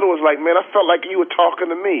movable middle is like, man, I felt like you were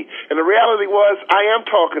talking to me. And the reality was, I am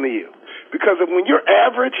talking to you. Because when you're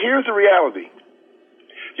average, here's the reality.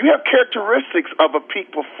 You have characteristics of a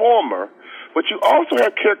peak performer, but you also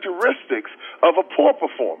have characteristics of a poor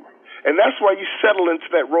performer. And that's why you settle into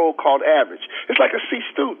that role called average. It's like a C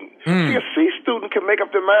student. See, a C student can make up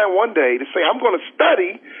their mind one day to say, I'm going to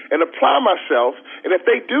study and apply myself. And if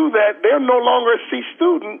they do that, they're no longer a C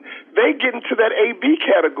student. They get into that AB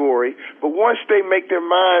category. But once they make their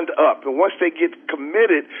mind up and once they get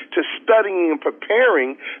committed to studying and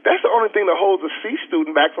preparing, that's the only thing that holds a C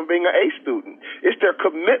student back from being an A student. It's their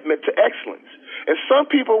commitment to excellence. And some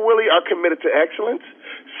people really are committed to excellence.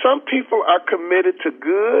 Some people are committed to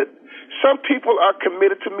good. Some people are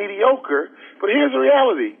committed to mediocre. But here's the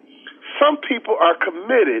reality. Some people are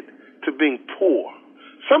committed to being poor.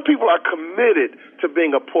 Some people are committed to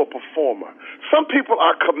being a poor performer. Some people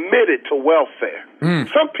are committed to welfare.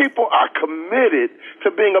 Some people are committed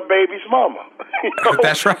to being a baby's mama. You know?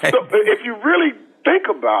 That's right. So if you really think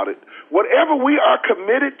about it, whatever we are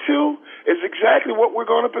committed to is exactly what we're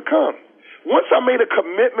going to become. Once I made a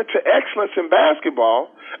commitment to excellence in basketball,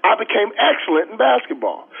 I became excellent in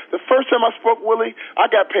basketball. The first time I spoke, Willie, I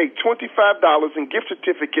got paid $25 in gift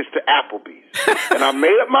certificates to Applebee's. And I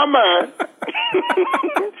made up my mind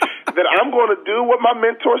that I'm going to do what my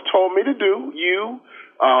mentors told me to do. You,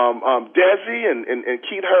 Desi, and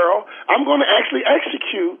Keith Harrell. I'm going to actually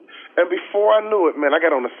execute. And before I knew it, man, I got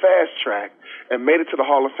on the fast track and made it to the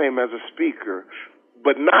Hall of Fame as a speaker.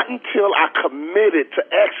 But not until I committed to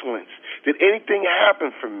excellence did anything happen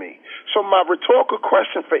for me. So my rhetorical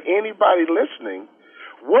question for anybody listening,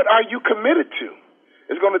 what are you committed to?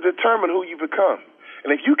 Is going to determine who you become.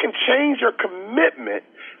 And if you can change your commitment,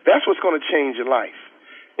 that's what's going to change your life.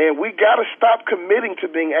 And we got to stop committing to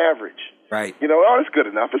being average. Right. You know, oh, it's good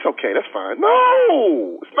enough. It's okay. That's fine.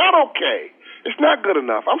 No, it's not okay. It's not good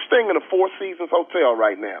enough. I'm staying in a Four Seasons hotel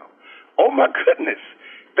right now. Oh, my goodness.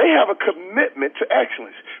 They have a commitment to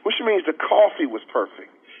excellence, which means the coffee was perfect,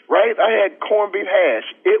 right? I had corned beef hash.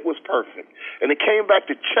 It was perfect. And it came back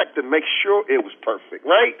to check to make sure it was perfect,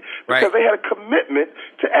 right? Because they had a commitment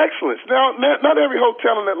to excellence. Now, not every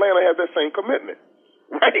hotel in Atlanta has that same commitment,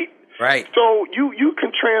 right? Right. So you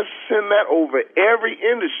can transcend that over every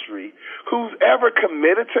industry. Who's ever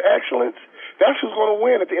committed to excellence, that's who's going to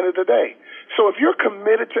win at the end of the day. So if you're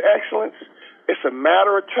committed to excellence, it's a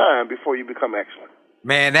matter of time before you become excellent.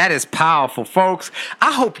 Man, that is powerful, folks.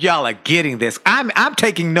 I hope y'all are getting this. I'm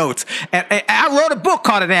taking notes. And I wrote a book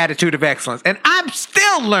called An Attitude of Excellence, and I'm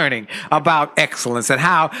still learning about excellence and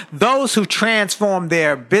how those who transform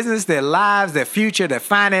their business, their lives, their future, their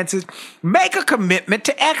finances, make a commitment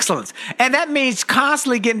to excellence. And that means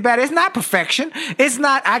constantly getting better. It's not perfection. It's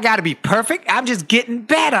not, I got to be perfect. I'm just getting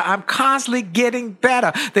better. I'm constantly getting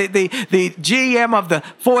better. The GM of the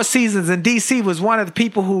Four Seasons in D.C. was one of the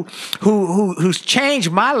people who's changed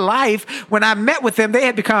my life. When I met with them, they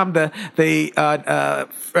had become the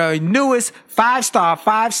newest 5-star,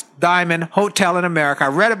 5-diamond hotel in America. I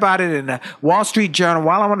read about it in the Wall Street Journal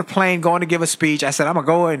while I'm on the plane going to give a speech. I said, I'm going to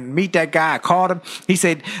go and meet that guy. I called him. He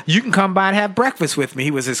said, you can come by and have breakfast with me.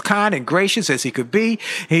 He was as kind and gracious as he could be.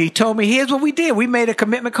 He told me, here's what we did. We made a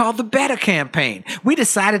commitment called the Better Campaign. We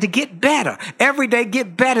decided to get better. Every day,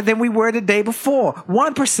 get better than we were the day before.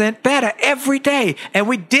 1% better every day. And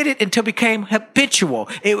we did it until it became habitual.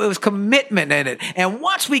 It was commitment in it. And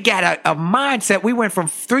once we got a mindset, we went from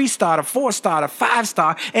 3-star to 4-star to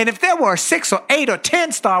 5-star. And if there were 6 or 8 or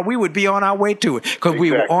 10-star, we would be on our way to it because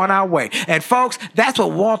we were on our way. And folks, that's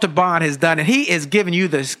what Walter Bond has done. And he is giving you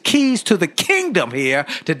the keys to the kingdom here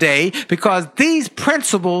today because these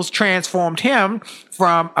principles transformed him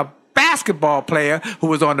from a basketball player who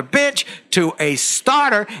was on the bench to a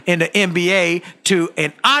starter in the NBA to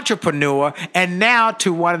an entrepreneur and now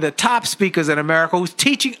to one of the top speakers in America who's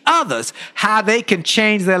teaching others how they can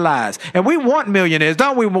change their lives. And we want millionaires,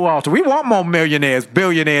 don't we, Walter? We want more millionaires,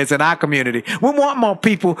 billionaires in our community. We want more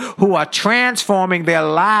people who are transforming their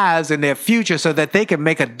lives and their future so that they can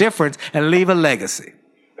make a difference and leave a legacy.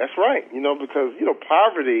 That's right. Because,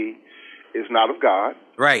 poverty is not of God.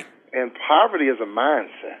 Right. And poverty is a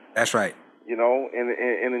mindset. That's right.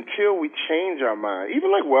 And until we change our mind, even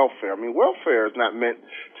like welfare, welfare is not meant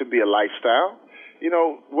to be a lifestyle.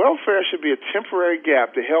 Welfare should be a temporary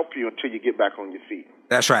gap to help you until you get back on your feet.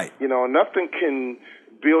 That's right. Nothing can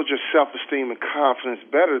build your self-esteem and confidence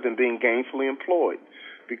better than being gainfully employed.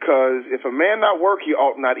 Because if a man not work, he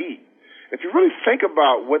ought not eat. If you really think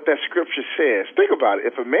about what that scripture says, think about it.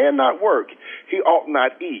 If a man not work, he ought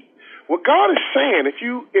not eat. What God is saying, if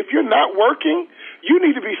you're not working, you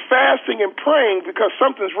need to be fasting and praying because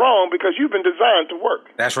something's wrong because you've been designed to work.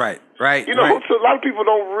 That's right. Right. So a lot of people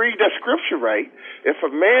don't read that scripture right. If a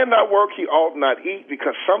man not work, he ought not eat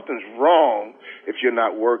because something's wrong if you're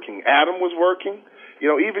not working. Adam was working.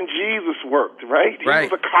 Even Jesus worked, right? He was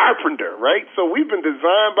a carpenter, right? So we've been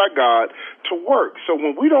designed by God to work. So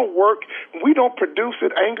when we don't work, we don't produce, it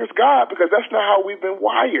angers God because that's not how we've been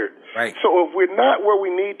wired. Right. So if we're not where we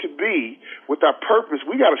need to be with our purpose,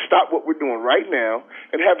 we got to stop what we're doing right now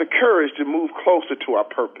and have the courage to move closer to our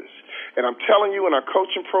purpose. And I'm telling you, in our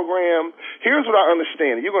coaching program, here's what I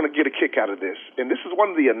understand. You're going to get a kick out of this. And this is one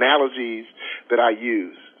of the analogies that I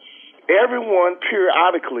use. Everyone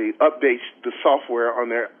periodically updates the software on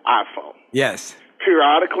their iPhone. Yes.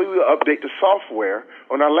 Periodically, we update the software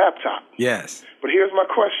on our laptop. Yes. But here's my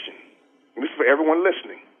question, and this is for everyone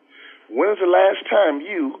listening. When was the last time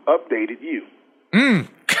you updated you? See,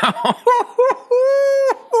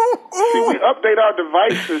 we update our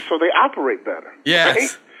devices so they operate better. Yes.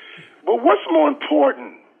 Right? But what's more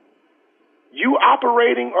important, you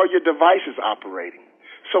operating or your devices operating?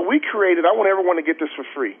 So we created, I want everyone to get this for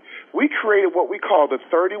free, we created what we call the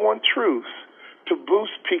 31 Truths to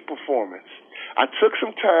boost peak performance. I took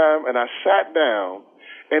some time and I sat down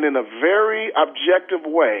and in a very objective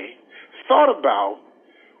way thought about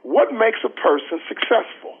what makes a person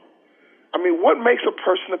successful. What makes a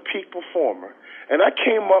person a peak performer? And I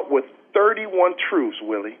came up with 31 truths,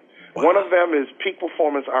 Willie. Wow. One of them is peak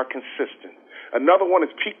performers are consistent. Another one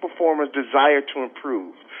is peak performers desire to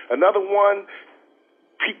improve. Another one,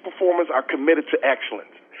 peak performers are committed to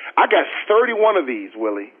excellence. I got 31 of these,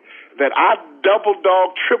 Willie, that I double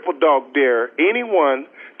dog, triple dog dare anyone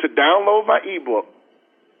to download my ebook,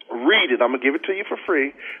 read it. I'm going to give it to you for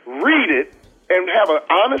free. Read it and have an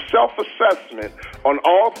honest self-assessment on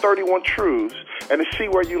all 31 truths and to see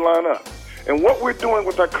where you line up. And what we're doing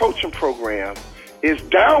with our coaching program is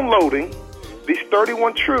downloading these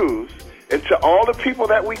 31 truths into all the people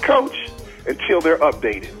that we coach until they're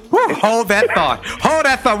updated. Woo, hold that thought. Hold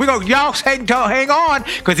that thought. Y'all hang on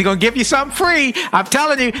because he's going to give you something free. I'm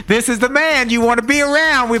telling you, this is the man you want to be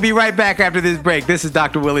around. We'll be right back after this break. This is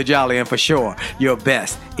Dr. Willie Jolly, and for sure, your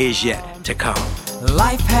best is yet to come.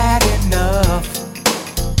 Life had enough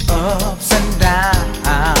ups and downs,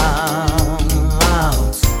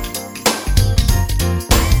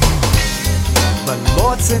 but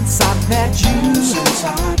Lord, since I met you,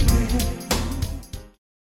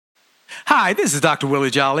 Hi, this is Dr. Willie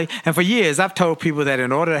Jolly, and for years I've told people that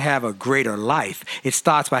in order to have a greater life, it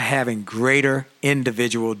starts by having greater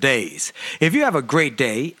individual days. If you have a great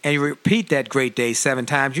day and you repeat that great day 7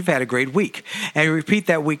 times, you've had a great week. And you repeat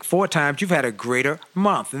that week 4 times, you've had a greater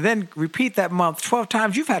month. And then repeat that month 12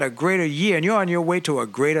 times, you've had a greater year, and you're on your way to a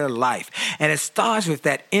greater life. And it starts with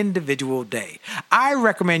that individual day. I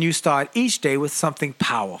recommend you start each day with something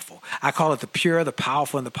powerful. I call it the pure, the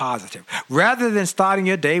powerful, and the positive. Rather than starting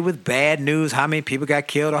your day with bad news, how many people got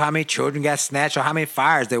killed or how many children got snatched or how many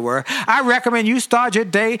fires there were, I recommend you start your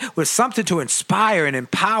day with something to inspire and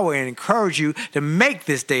empower and encourage you to make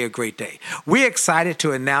this day a great day. We're excited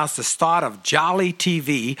to announce the start of Jolly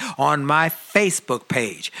TV on my Facebook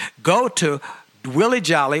page. Go to Willie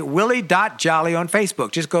Jolly, Willie.Jolly on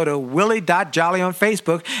Facebook. Just go to Willie.Jolly on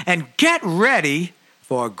Facebook and get ready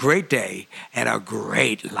for a great day and a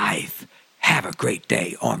great life. Have a great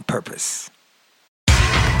day on purpose.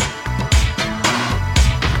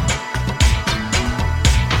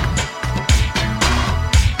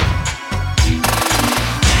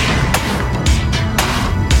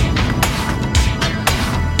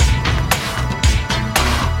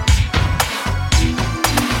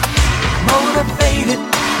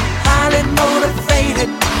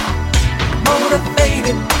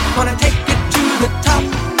 Motivated, gonna take it to the top.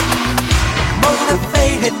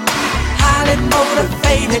 Motivated, smiling,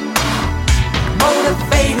 motivated,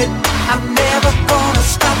 I'm never gonna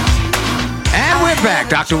stop. And we're back.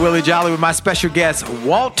 Dr. Willie Jolly with my special guest,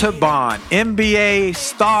 Walter Bond, NBA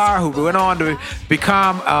star who went on to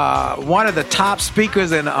become one of the top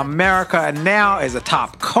speakers in America and now is a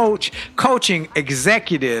top coach, coaching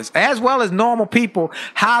executives as well as normal people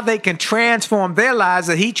how they can transform their lives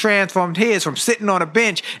that he transformed his from sitting on a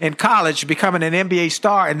bench in college to becoming an NBA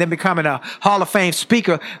star and then becoming a Hall of Fame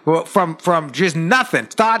speaker from just nothing,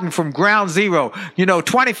 starting from ground zero. You know,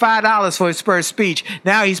 $25 for his first speech.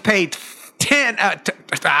 Now he's paid 10,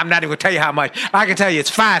 I'm not even going to tell you how much. I can tell you it's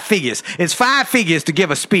 5 figures. It's 5 figures to give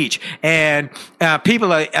a speech. And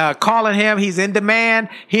people are calling him. He's in demand.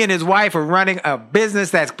 He and his wife are running a business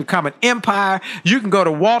that's become an empire. You can go to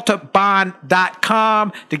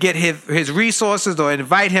walterbond.com to get his resources or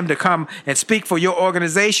invite him to come and speak for your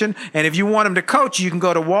organization. And if you want him to coach, you can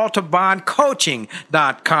go to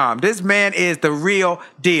walterbondcoaching.com. This man is the real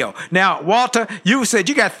deal. Now, Walter, you said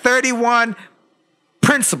you got 31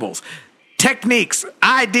 principles, techniques,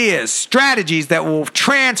 ideas, strategies that will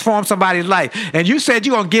transform somebody's life. And you said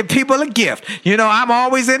you're going to give people a gift. You know, I'm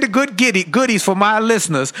always into good goodies for my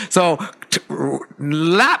listeners. So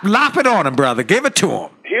lop it on them, brother. Give it to them.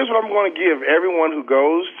 Here's what I'm going to give everyone who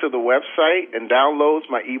goes to the website and downloads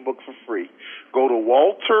my ebook for free. Go to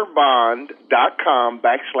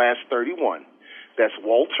walterbond.com/31. That's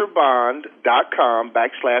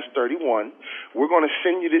walterbond.com/31. We're going to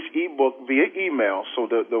send you this ebook via email. So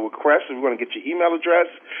the request is we're going to get your email address,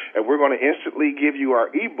 and we're going to instantly give you our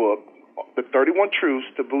ebook, The 31 Truths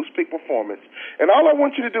to Boost Peak Performance. And all I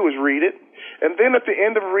want you to do is read it. And then at the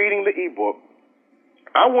end of reading the ebook,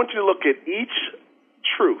 I want you to look at each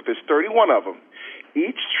truth. There's 31 of them.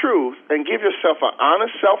 Each truth, and give yourself an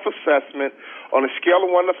honest self-assessment on a scale of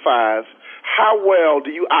 1 to 5. How well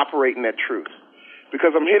do you operate in that truth?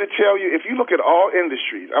 Because I'm here to tell you, if you look at all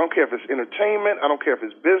industries, I don't care if it's entertainment, I don't care if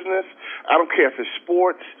it's business, I don't care if it's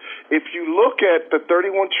sports, if you look at the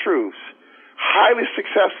 31 truths, highly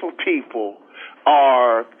successful people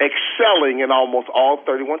are excelling in almost all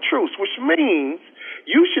 31 truths, which means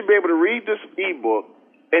you should be able to read this ebook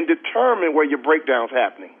and determine where your breakdown's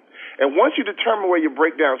happening. And once you determine where your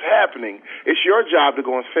breakdown's happening, it's your job to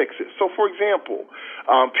go and fix it. So, for example,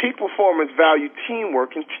 peak performance value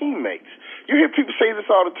teamwork and teammates. You hear people say this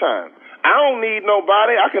all the time. I don't need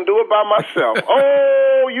nobody. I can do it by myself.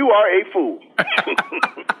 Oh, you are a fool.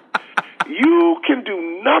 You can do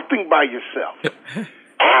nothing by yourself.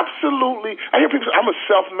 Absolutely. I hear people say, I'm a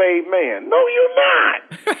self-made man. No, you're not.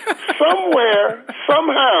 Somewhere,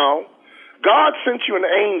 somehow, God sent you an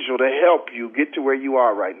angel to help you get to where you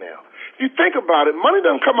are right now. If you think about it, money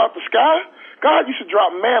doesn't come out the sky. God used to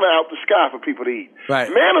drop manna out the sky for people to eat. Right.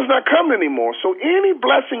 Manna's not coming anymore. So any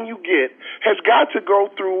blessing you get has got to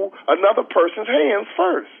go through another person's hands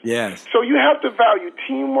first. Yes. So you have to value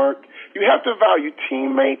teamwork, you have to value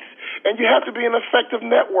teammates, and you have to be an effective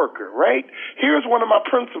networker, right? Here's one of my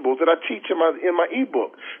principles that I teach in my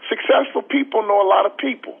ebook. Successful people know a lot of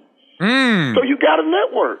people. So you got to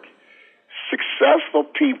network. Successful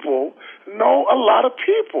people know a lot of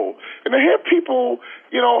people. And I hear people,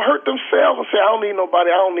 hurt themselves and say, I don't need nobody,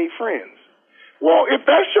 I don't need friends. Well, if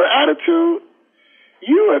that's your attitude,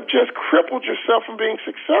 you have just crippled yourself from being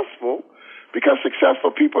successful because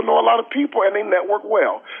successful people know a lot of people and they network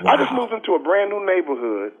well. Wow. I just moved into a brand new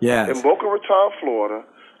neighborhood in Boca Raton, Florida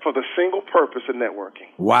for the single purpose of networking.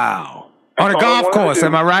 Wow. That's on a golf course,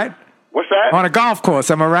 am I right? What's that? On a golf course,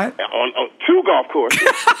 am I right? On 2 golf courses.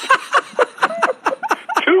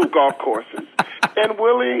 2 golf courses. And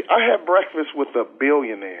Willie, I had breakfast with a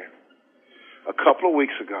billionaire a couple of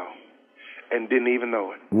weeks ago and didn't even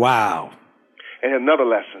know it. Wow. And another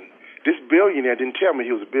lesson. This billionaire didn't tell me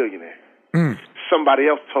he was a billionaire. Somebody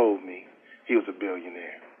else told me he was a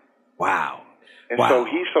billionaire. Wow. And so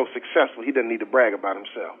he's so successful, he doesn't need to brag about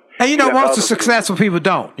himself. And most of the successful people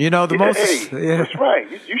don't. That's right.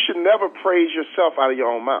 You should never praise yourself out of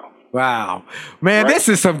your own mouth. Wow, man, This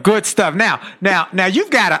is some good stuff. Now, you've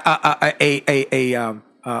got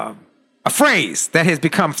a phrase that has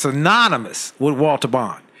become synonymous with Walter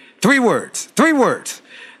Bond. 3 words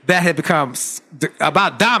that have become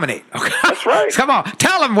about dominate. Okay? That's right. Come on,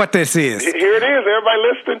 tell them what this is. Here it is. Everybody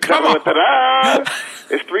listening. Come on.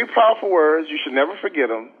 It's 3 powerful words. You should never forget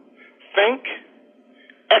them. Think,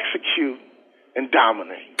 execute, and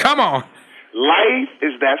dominate. Come on. Life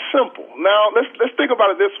is that simple. Now, let's think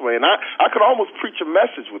about it this way, and I could almost preach a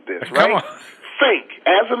message with this, right? Come on. Think.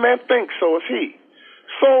 As a man thinks, so is he.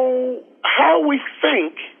 So how we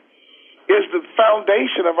think is the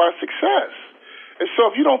foundation of our success. And so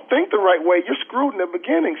if you don't think the right way, you're screwed in the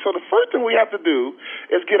beginning. So the first thing we have to do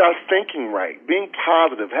is get our thinking right, being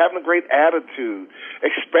positive, having a great attitude,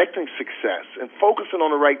 expecting success, and focusing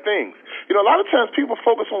on the right things. You know, a lot of times people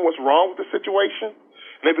focus on what's wrong with the situation,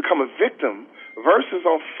 and they become a victim versus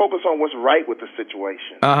on focus on what's right with the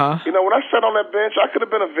situation. Uh-huh. You know, when I sat on that bench, I could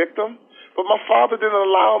have been a victim, but my father didn't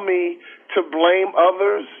allow me to blame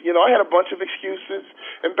others. You know, I had a bunch of excuses.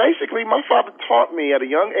 And basically, my father taught me at a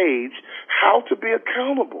young age how to be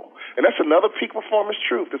accountable. And that's another peak performance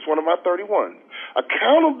truth. That's one of my 31.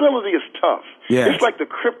 Accountability is tough. Yes. It's like the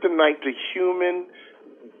kryptonite to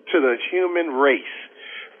the human race.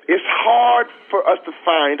 It's hard for us to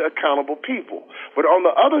find accountable people. But on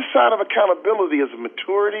the other side of accountability is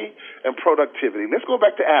maturity and productivity. Let's go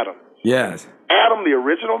back to Adam. Yes. Adam, the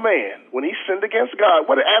original man, when he sinned against God,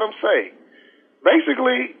 what did Adam say?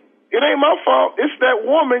 Basically, it ain't my fault. It's that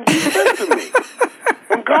woman you sent to me.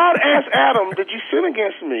 When God asked Adam, did you sin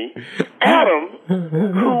against me? Adam,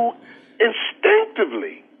 who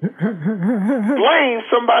instinctively blamed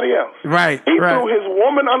somebody else. Right, He right. threw his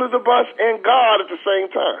woman under the bus and God at the same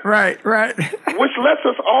time. Right, right. Which lets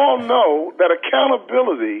us all know that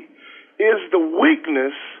accountability is the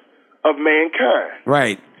weakness of mankind.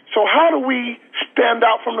 Right. So how do we stand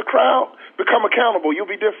out from the crowd? Become accountable. You'll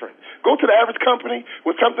be different. Go to the average company.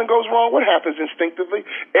 When something goes wrong, what happens instinctively?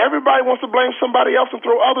 Everybody wants to blame somebody else and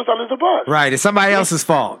throw others under the bus. Right. It's somebody else's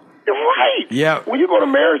fault. Right. Yep. When you go to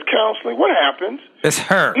marriage counseling, what happens? It's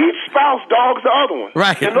her. Each spouse dogs the other one.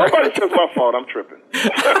 Right, And nobody right. says, my fault, I'm tripping.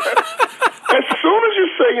 As soon as you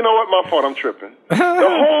say, you know what, my fault, I'm tripping, the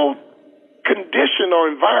whole condition or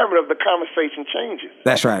environment of the conversation changes.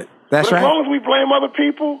 That's right. That's But as right. long as we blame other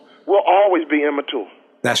people, we'll always be immature.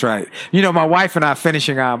 That's right. You know, my wife and I finished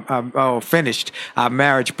our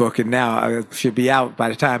marriage book, and now it should be out by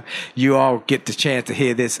the time you all get the chance to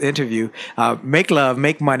hear this interview. Make Love,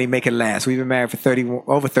 Make Money, Make It Last. We've been married for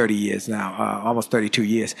over 30 years now, almost 32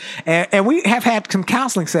 years. And we have had some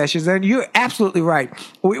counseling sessions, and you're absolutely right.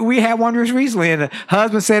 We had one recently, and the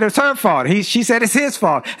husband said it's her fault. She said it's his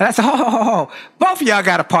fault. And I said, both of y'all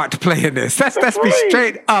got a part to play in this. Let's be right.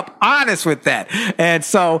 straight up honest with that. And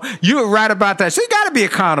so you were right about that. So you got to be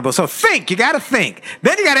accountable. So you got to think.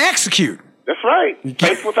 Then you got to execute. That's right.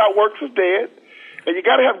 Faith without works is dead. And you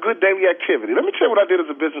got to have good daily activity. Let me tell you what I did as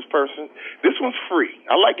a business person. This one's free.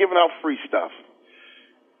 I like giving out free stuff.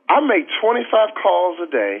 I make 25 calls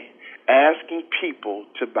a day asking people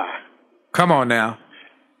to buy. Come on now.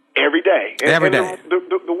 Every day. Every day.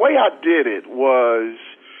 The way I did it was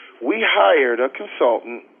we hired a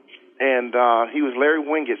consultant, and he was Larry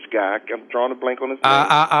Wingett's guy. I'm drawing a blank on his name.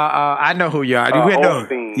 I know who you are.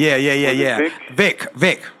 Osteen. Yeah. Was it Vic.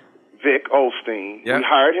 Vic Osteen. Yep. We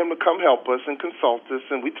hired him to come help us and consult us,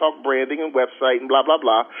 and we talked branding and website and blah, blah,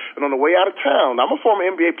 blah. And on the way out of town, I'm a former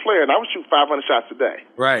NBA player, and I would shoot 500 shots a day.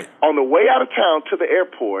 Right. On the way out of town to the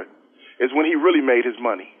airport is when he really made his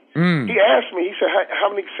money. He asked me, he said, how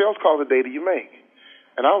many sales calls a day do you make?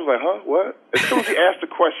 And I was like, huh, what? As soon as he asked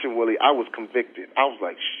the question, Willie, I was convicted. I was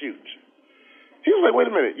like, shoot. He was like,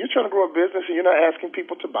 wait a minute, you're trying to grow a business and you're not asking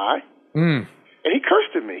people to buy? And he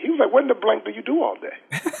cursed at me. He was like, what in the blank do you do all day?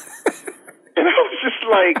 And I was just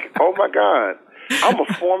like, oh, my God. I'm a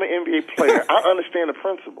former NBA player. I understand the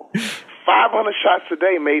principle. 500 shots a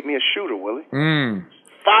day made me a shooter, Willie. 500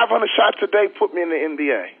 shots a day put me in the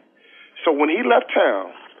NBA. So when he left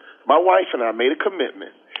town, my wife and I made a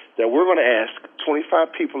commitment that we're going to ask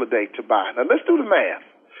 25 people a day to buy. Now, let's do the math.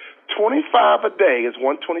 25 a day is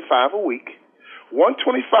 125 a week.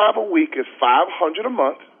 125 a week is 500 a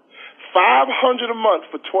month. 500 a month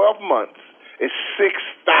for 12 months is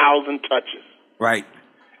 6,000 touches. Right.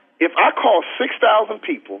 If I call 6,000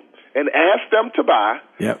 people and ask them to buy,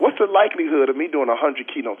 Yep. what's the likelihood of me doing 100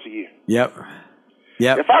 keynotes a year? Yep.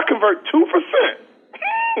 If I convert 2%,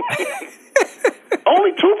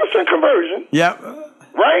 only 2% conversion, Yep.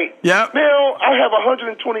 right? Yep. Now I have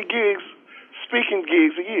 120 speaking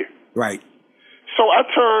gigs a year. Right. So I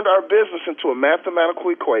turned our business into a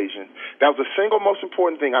mathematical equation. That was the single most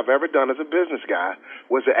important thing I've ever done as a business guy,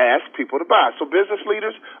 was to ask people to buy. So business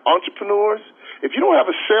leaders, entrepreneurs, if you don't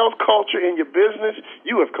have a sales culture in your business,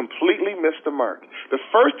 you have completely missed the mark. The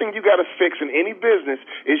first thing you got to fix in any business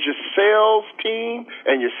is your sales team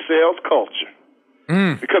and your sales culture.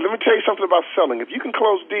 Because let me tell you something about selling. If you can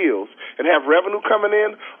close deals and have revenue coming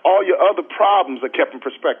in, all your other problems are kept in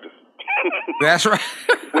perspective. That's right.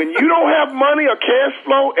 When you don't have money or cash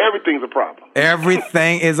flow, everything's a problem.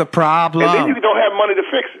 Everything is a problem. And then you don't have money to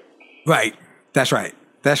fix it. Right. That's right.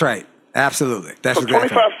 That's right. Absolutely. That's So exactly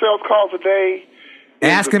 25 sales calls a day,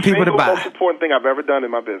 Asking people to the buy. most important thing I've ever done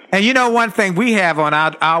in my business. And you know one thing we have on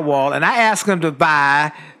our wall, and I ask them to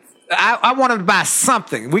buy. I want them to buy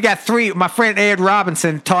something. We got three. My friend Ed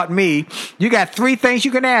Robinson taught me, you got three things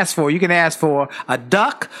you can ask for. You can ask for a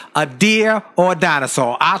duck, a deer, or a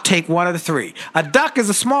dinosaur. I'll take one of the three. A duck is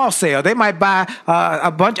a small sale. They might buy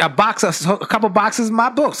a couple boxes of my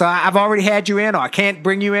books. So I've already had you in, or I can't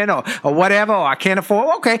bring you in, or whatever, or I can't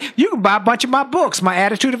afford. Okay, you can buy a bunch of my books, my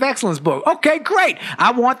Attitude of Excellence book. Okay, great.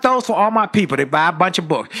 I want those for all my people. They buy a bunch of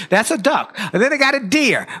books. That's a duck. And then they got a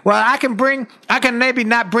deer. Well, I can maybe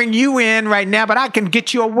not bring you in right now, but I can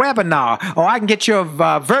get you a webinar, or I can get you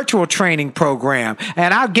a virtual training program,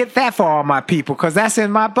 and I'll get that for all my people because that's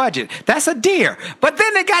in my budget. That's a deer. But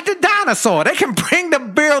then they got the dinosaur. They can bring the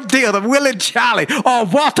Bill Deal, the Willie Jolly, or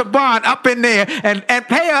Walter Bond up in there and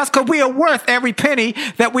pay us because we are worth every penny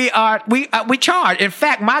that we charge. In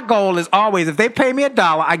fact, my goal is always, if they pay me $1,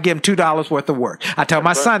 I give them $2 worth of work. I tell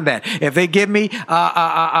my son that. If they give me $5,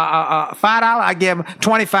 I give them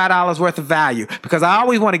 $25 worth of value because I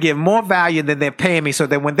always want to give more value than they're paying me, so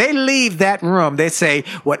that when they leave that room, they say,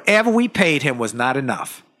 whatever we paid him was not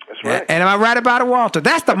enough. That's right. And am I right about it, Walter?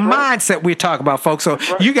 That's the mindset we talk about, folks. So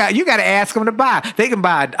you got to ask them to buy. They can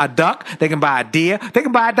buy a duck, they can buy a deer, they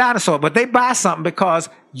can buy a dinosaur, but they buy something because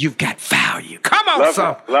you've got value. Come on,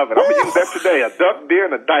 Love it. I'm going to use that today, a duck, deer,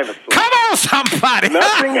 and a dinosaur. Come on, somebody.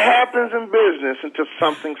 Nothing happens in business until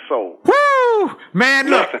something's sold. Woo! Man,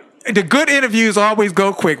 look. The good interviews always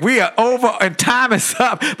go quick. We are over and time is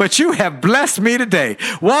up, but you have blessed me today.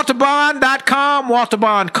 WalterBond.com,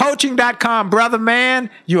 WalterBondCoaching.com. Brother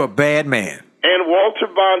man, you're a bad man. And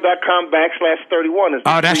WalterBond.com/31 is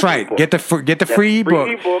the that's right. Book. Get the free ebook.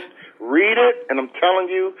 Free ebook. Read it, and I'm telling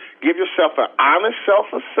you, give yourself an honest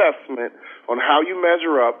self-assessment on how you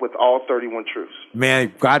measure up with all 31 truths.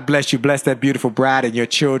 Man, God bless you. Bless that beautiful bride and your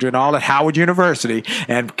children, all at Howard University,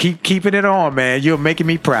 and keep keeping it on, man. You're making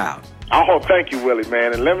me proud. Oh, thank you, Willie,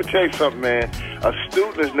 man. And let me tell you something, man. A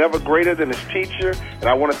student is never greater than his teacher, and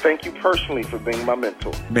I want to thank you personally for being my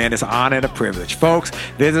mentor. Man, it's an honor and a privilege. Folks,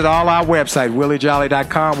 visit all our website,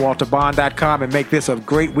 williejolly.com, walterbond.com, and make this a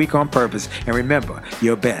great week on purpose. And remember,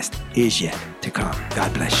 your best is yet to come.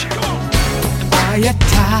 God bless you. Are you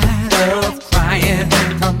tired of crying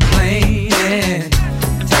and complaining?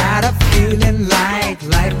 Tired of feeling like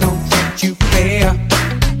life don't treat you fair?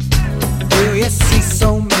 Do you see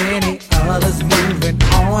so many others moving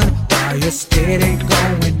on while you're steady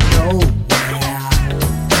going nowhere?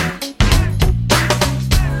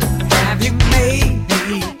 Have you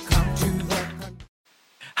maybe come to the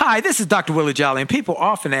Hi, this is Dr. Willie Jolly, and people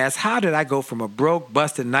often ask, how did I go from a broke,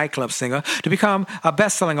 busted nightclub singer to become a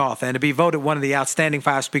best-selling author and to be voted one of the outstanding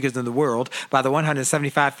 5 speakers in the world by the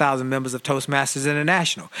 175,000 members of Toastmasters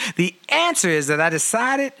International? The answer is that I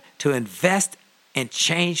decided to invest and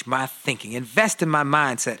change my thinking, invest in my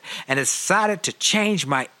mindset, and decided to change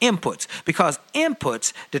my inputs because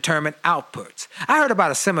inputs determine outputs. I heard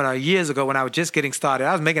about a seminar years ago when I was just getting started.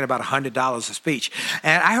 I was making about $100 a speech.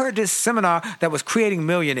 And I heard this seminar that was creating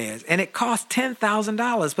millionaires, and it cost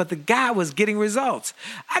 $10,000, but the guy was getting results.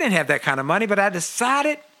 I didn't have that kind of money, but I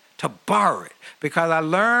decided to borrow it because I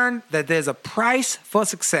learned that there's a price for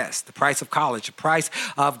success, the price of college, the price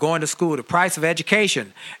of going to school, the price of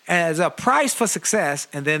education. And there's a price for success,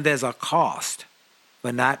 and then there's a cost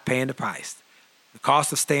for not paying the price, the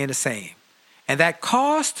cost of staying the same. And that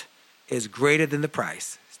cost is greater than the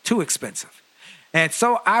price. It's too expensive. And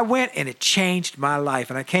so I went, and it changed my life.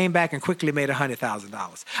 And I came back and quickly made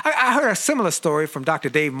 $100,000. I heard a similar story from Dr.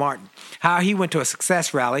 Dave Martin, how he went to a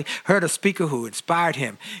success rally, heard a speaker who inspired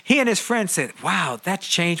him. He and his friend said, wow, that's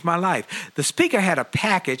changed my life. The speaker had a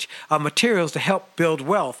package of materials to help build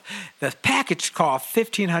wealth. The package cost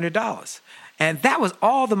 $1,500. And that was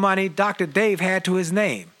all the money Dr. Dave had to his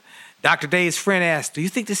name. Dr. Dave's friend asked, do you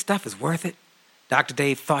think this stuff is worth it? Dr.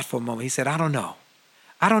 Dave thought for a moment. He said, I don't know.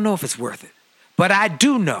 I don't know if it's worth it. But I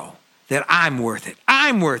do know that I'm worth it.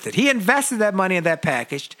 I'm worth it. He invested that money in that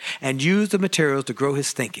package and used the materials to grow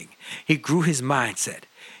his thinking. He grew his mindset.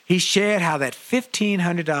 He shared how that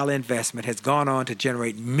 $1,500 investment has gone on to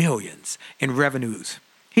generate millions in revenues.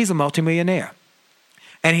 He's a multimillionaire.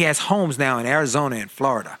 And he has homes now in Arizona and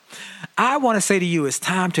Florida. I want to say to you, it's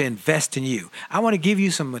time to invest in you. I want to give you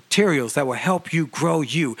some materials that will help you, grow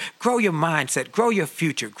your mindset, grow your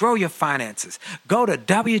future, grow your finances. Go to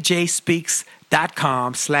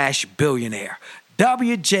WJSpeaks.com/billionaire.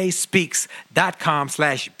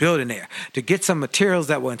 WJSpeaks.com/billionaire to get some materials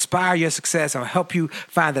that will inspire your success and help you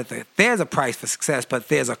find that there's a price for success, but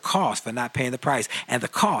there's a cost for not paying the price. And the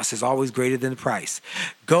cost is always greater than the price.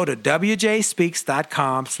 Go to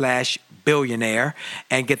WJSpeaks.com/billionaire. Billionaire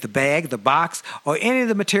and get the bag, the box, or any of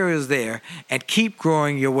the materials there and keep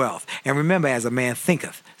growing your wealth. And remember, as a man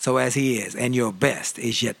thinketh, so as he is, and your best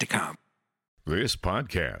is yet to come. This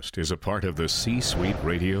podcast is a part of the C-Suite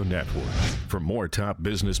Radio Network. For more top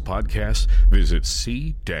business podcasts, visit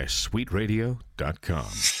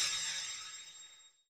c-suiteradio.com.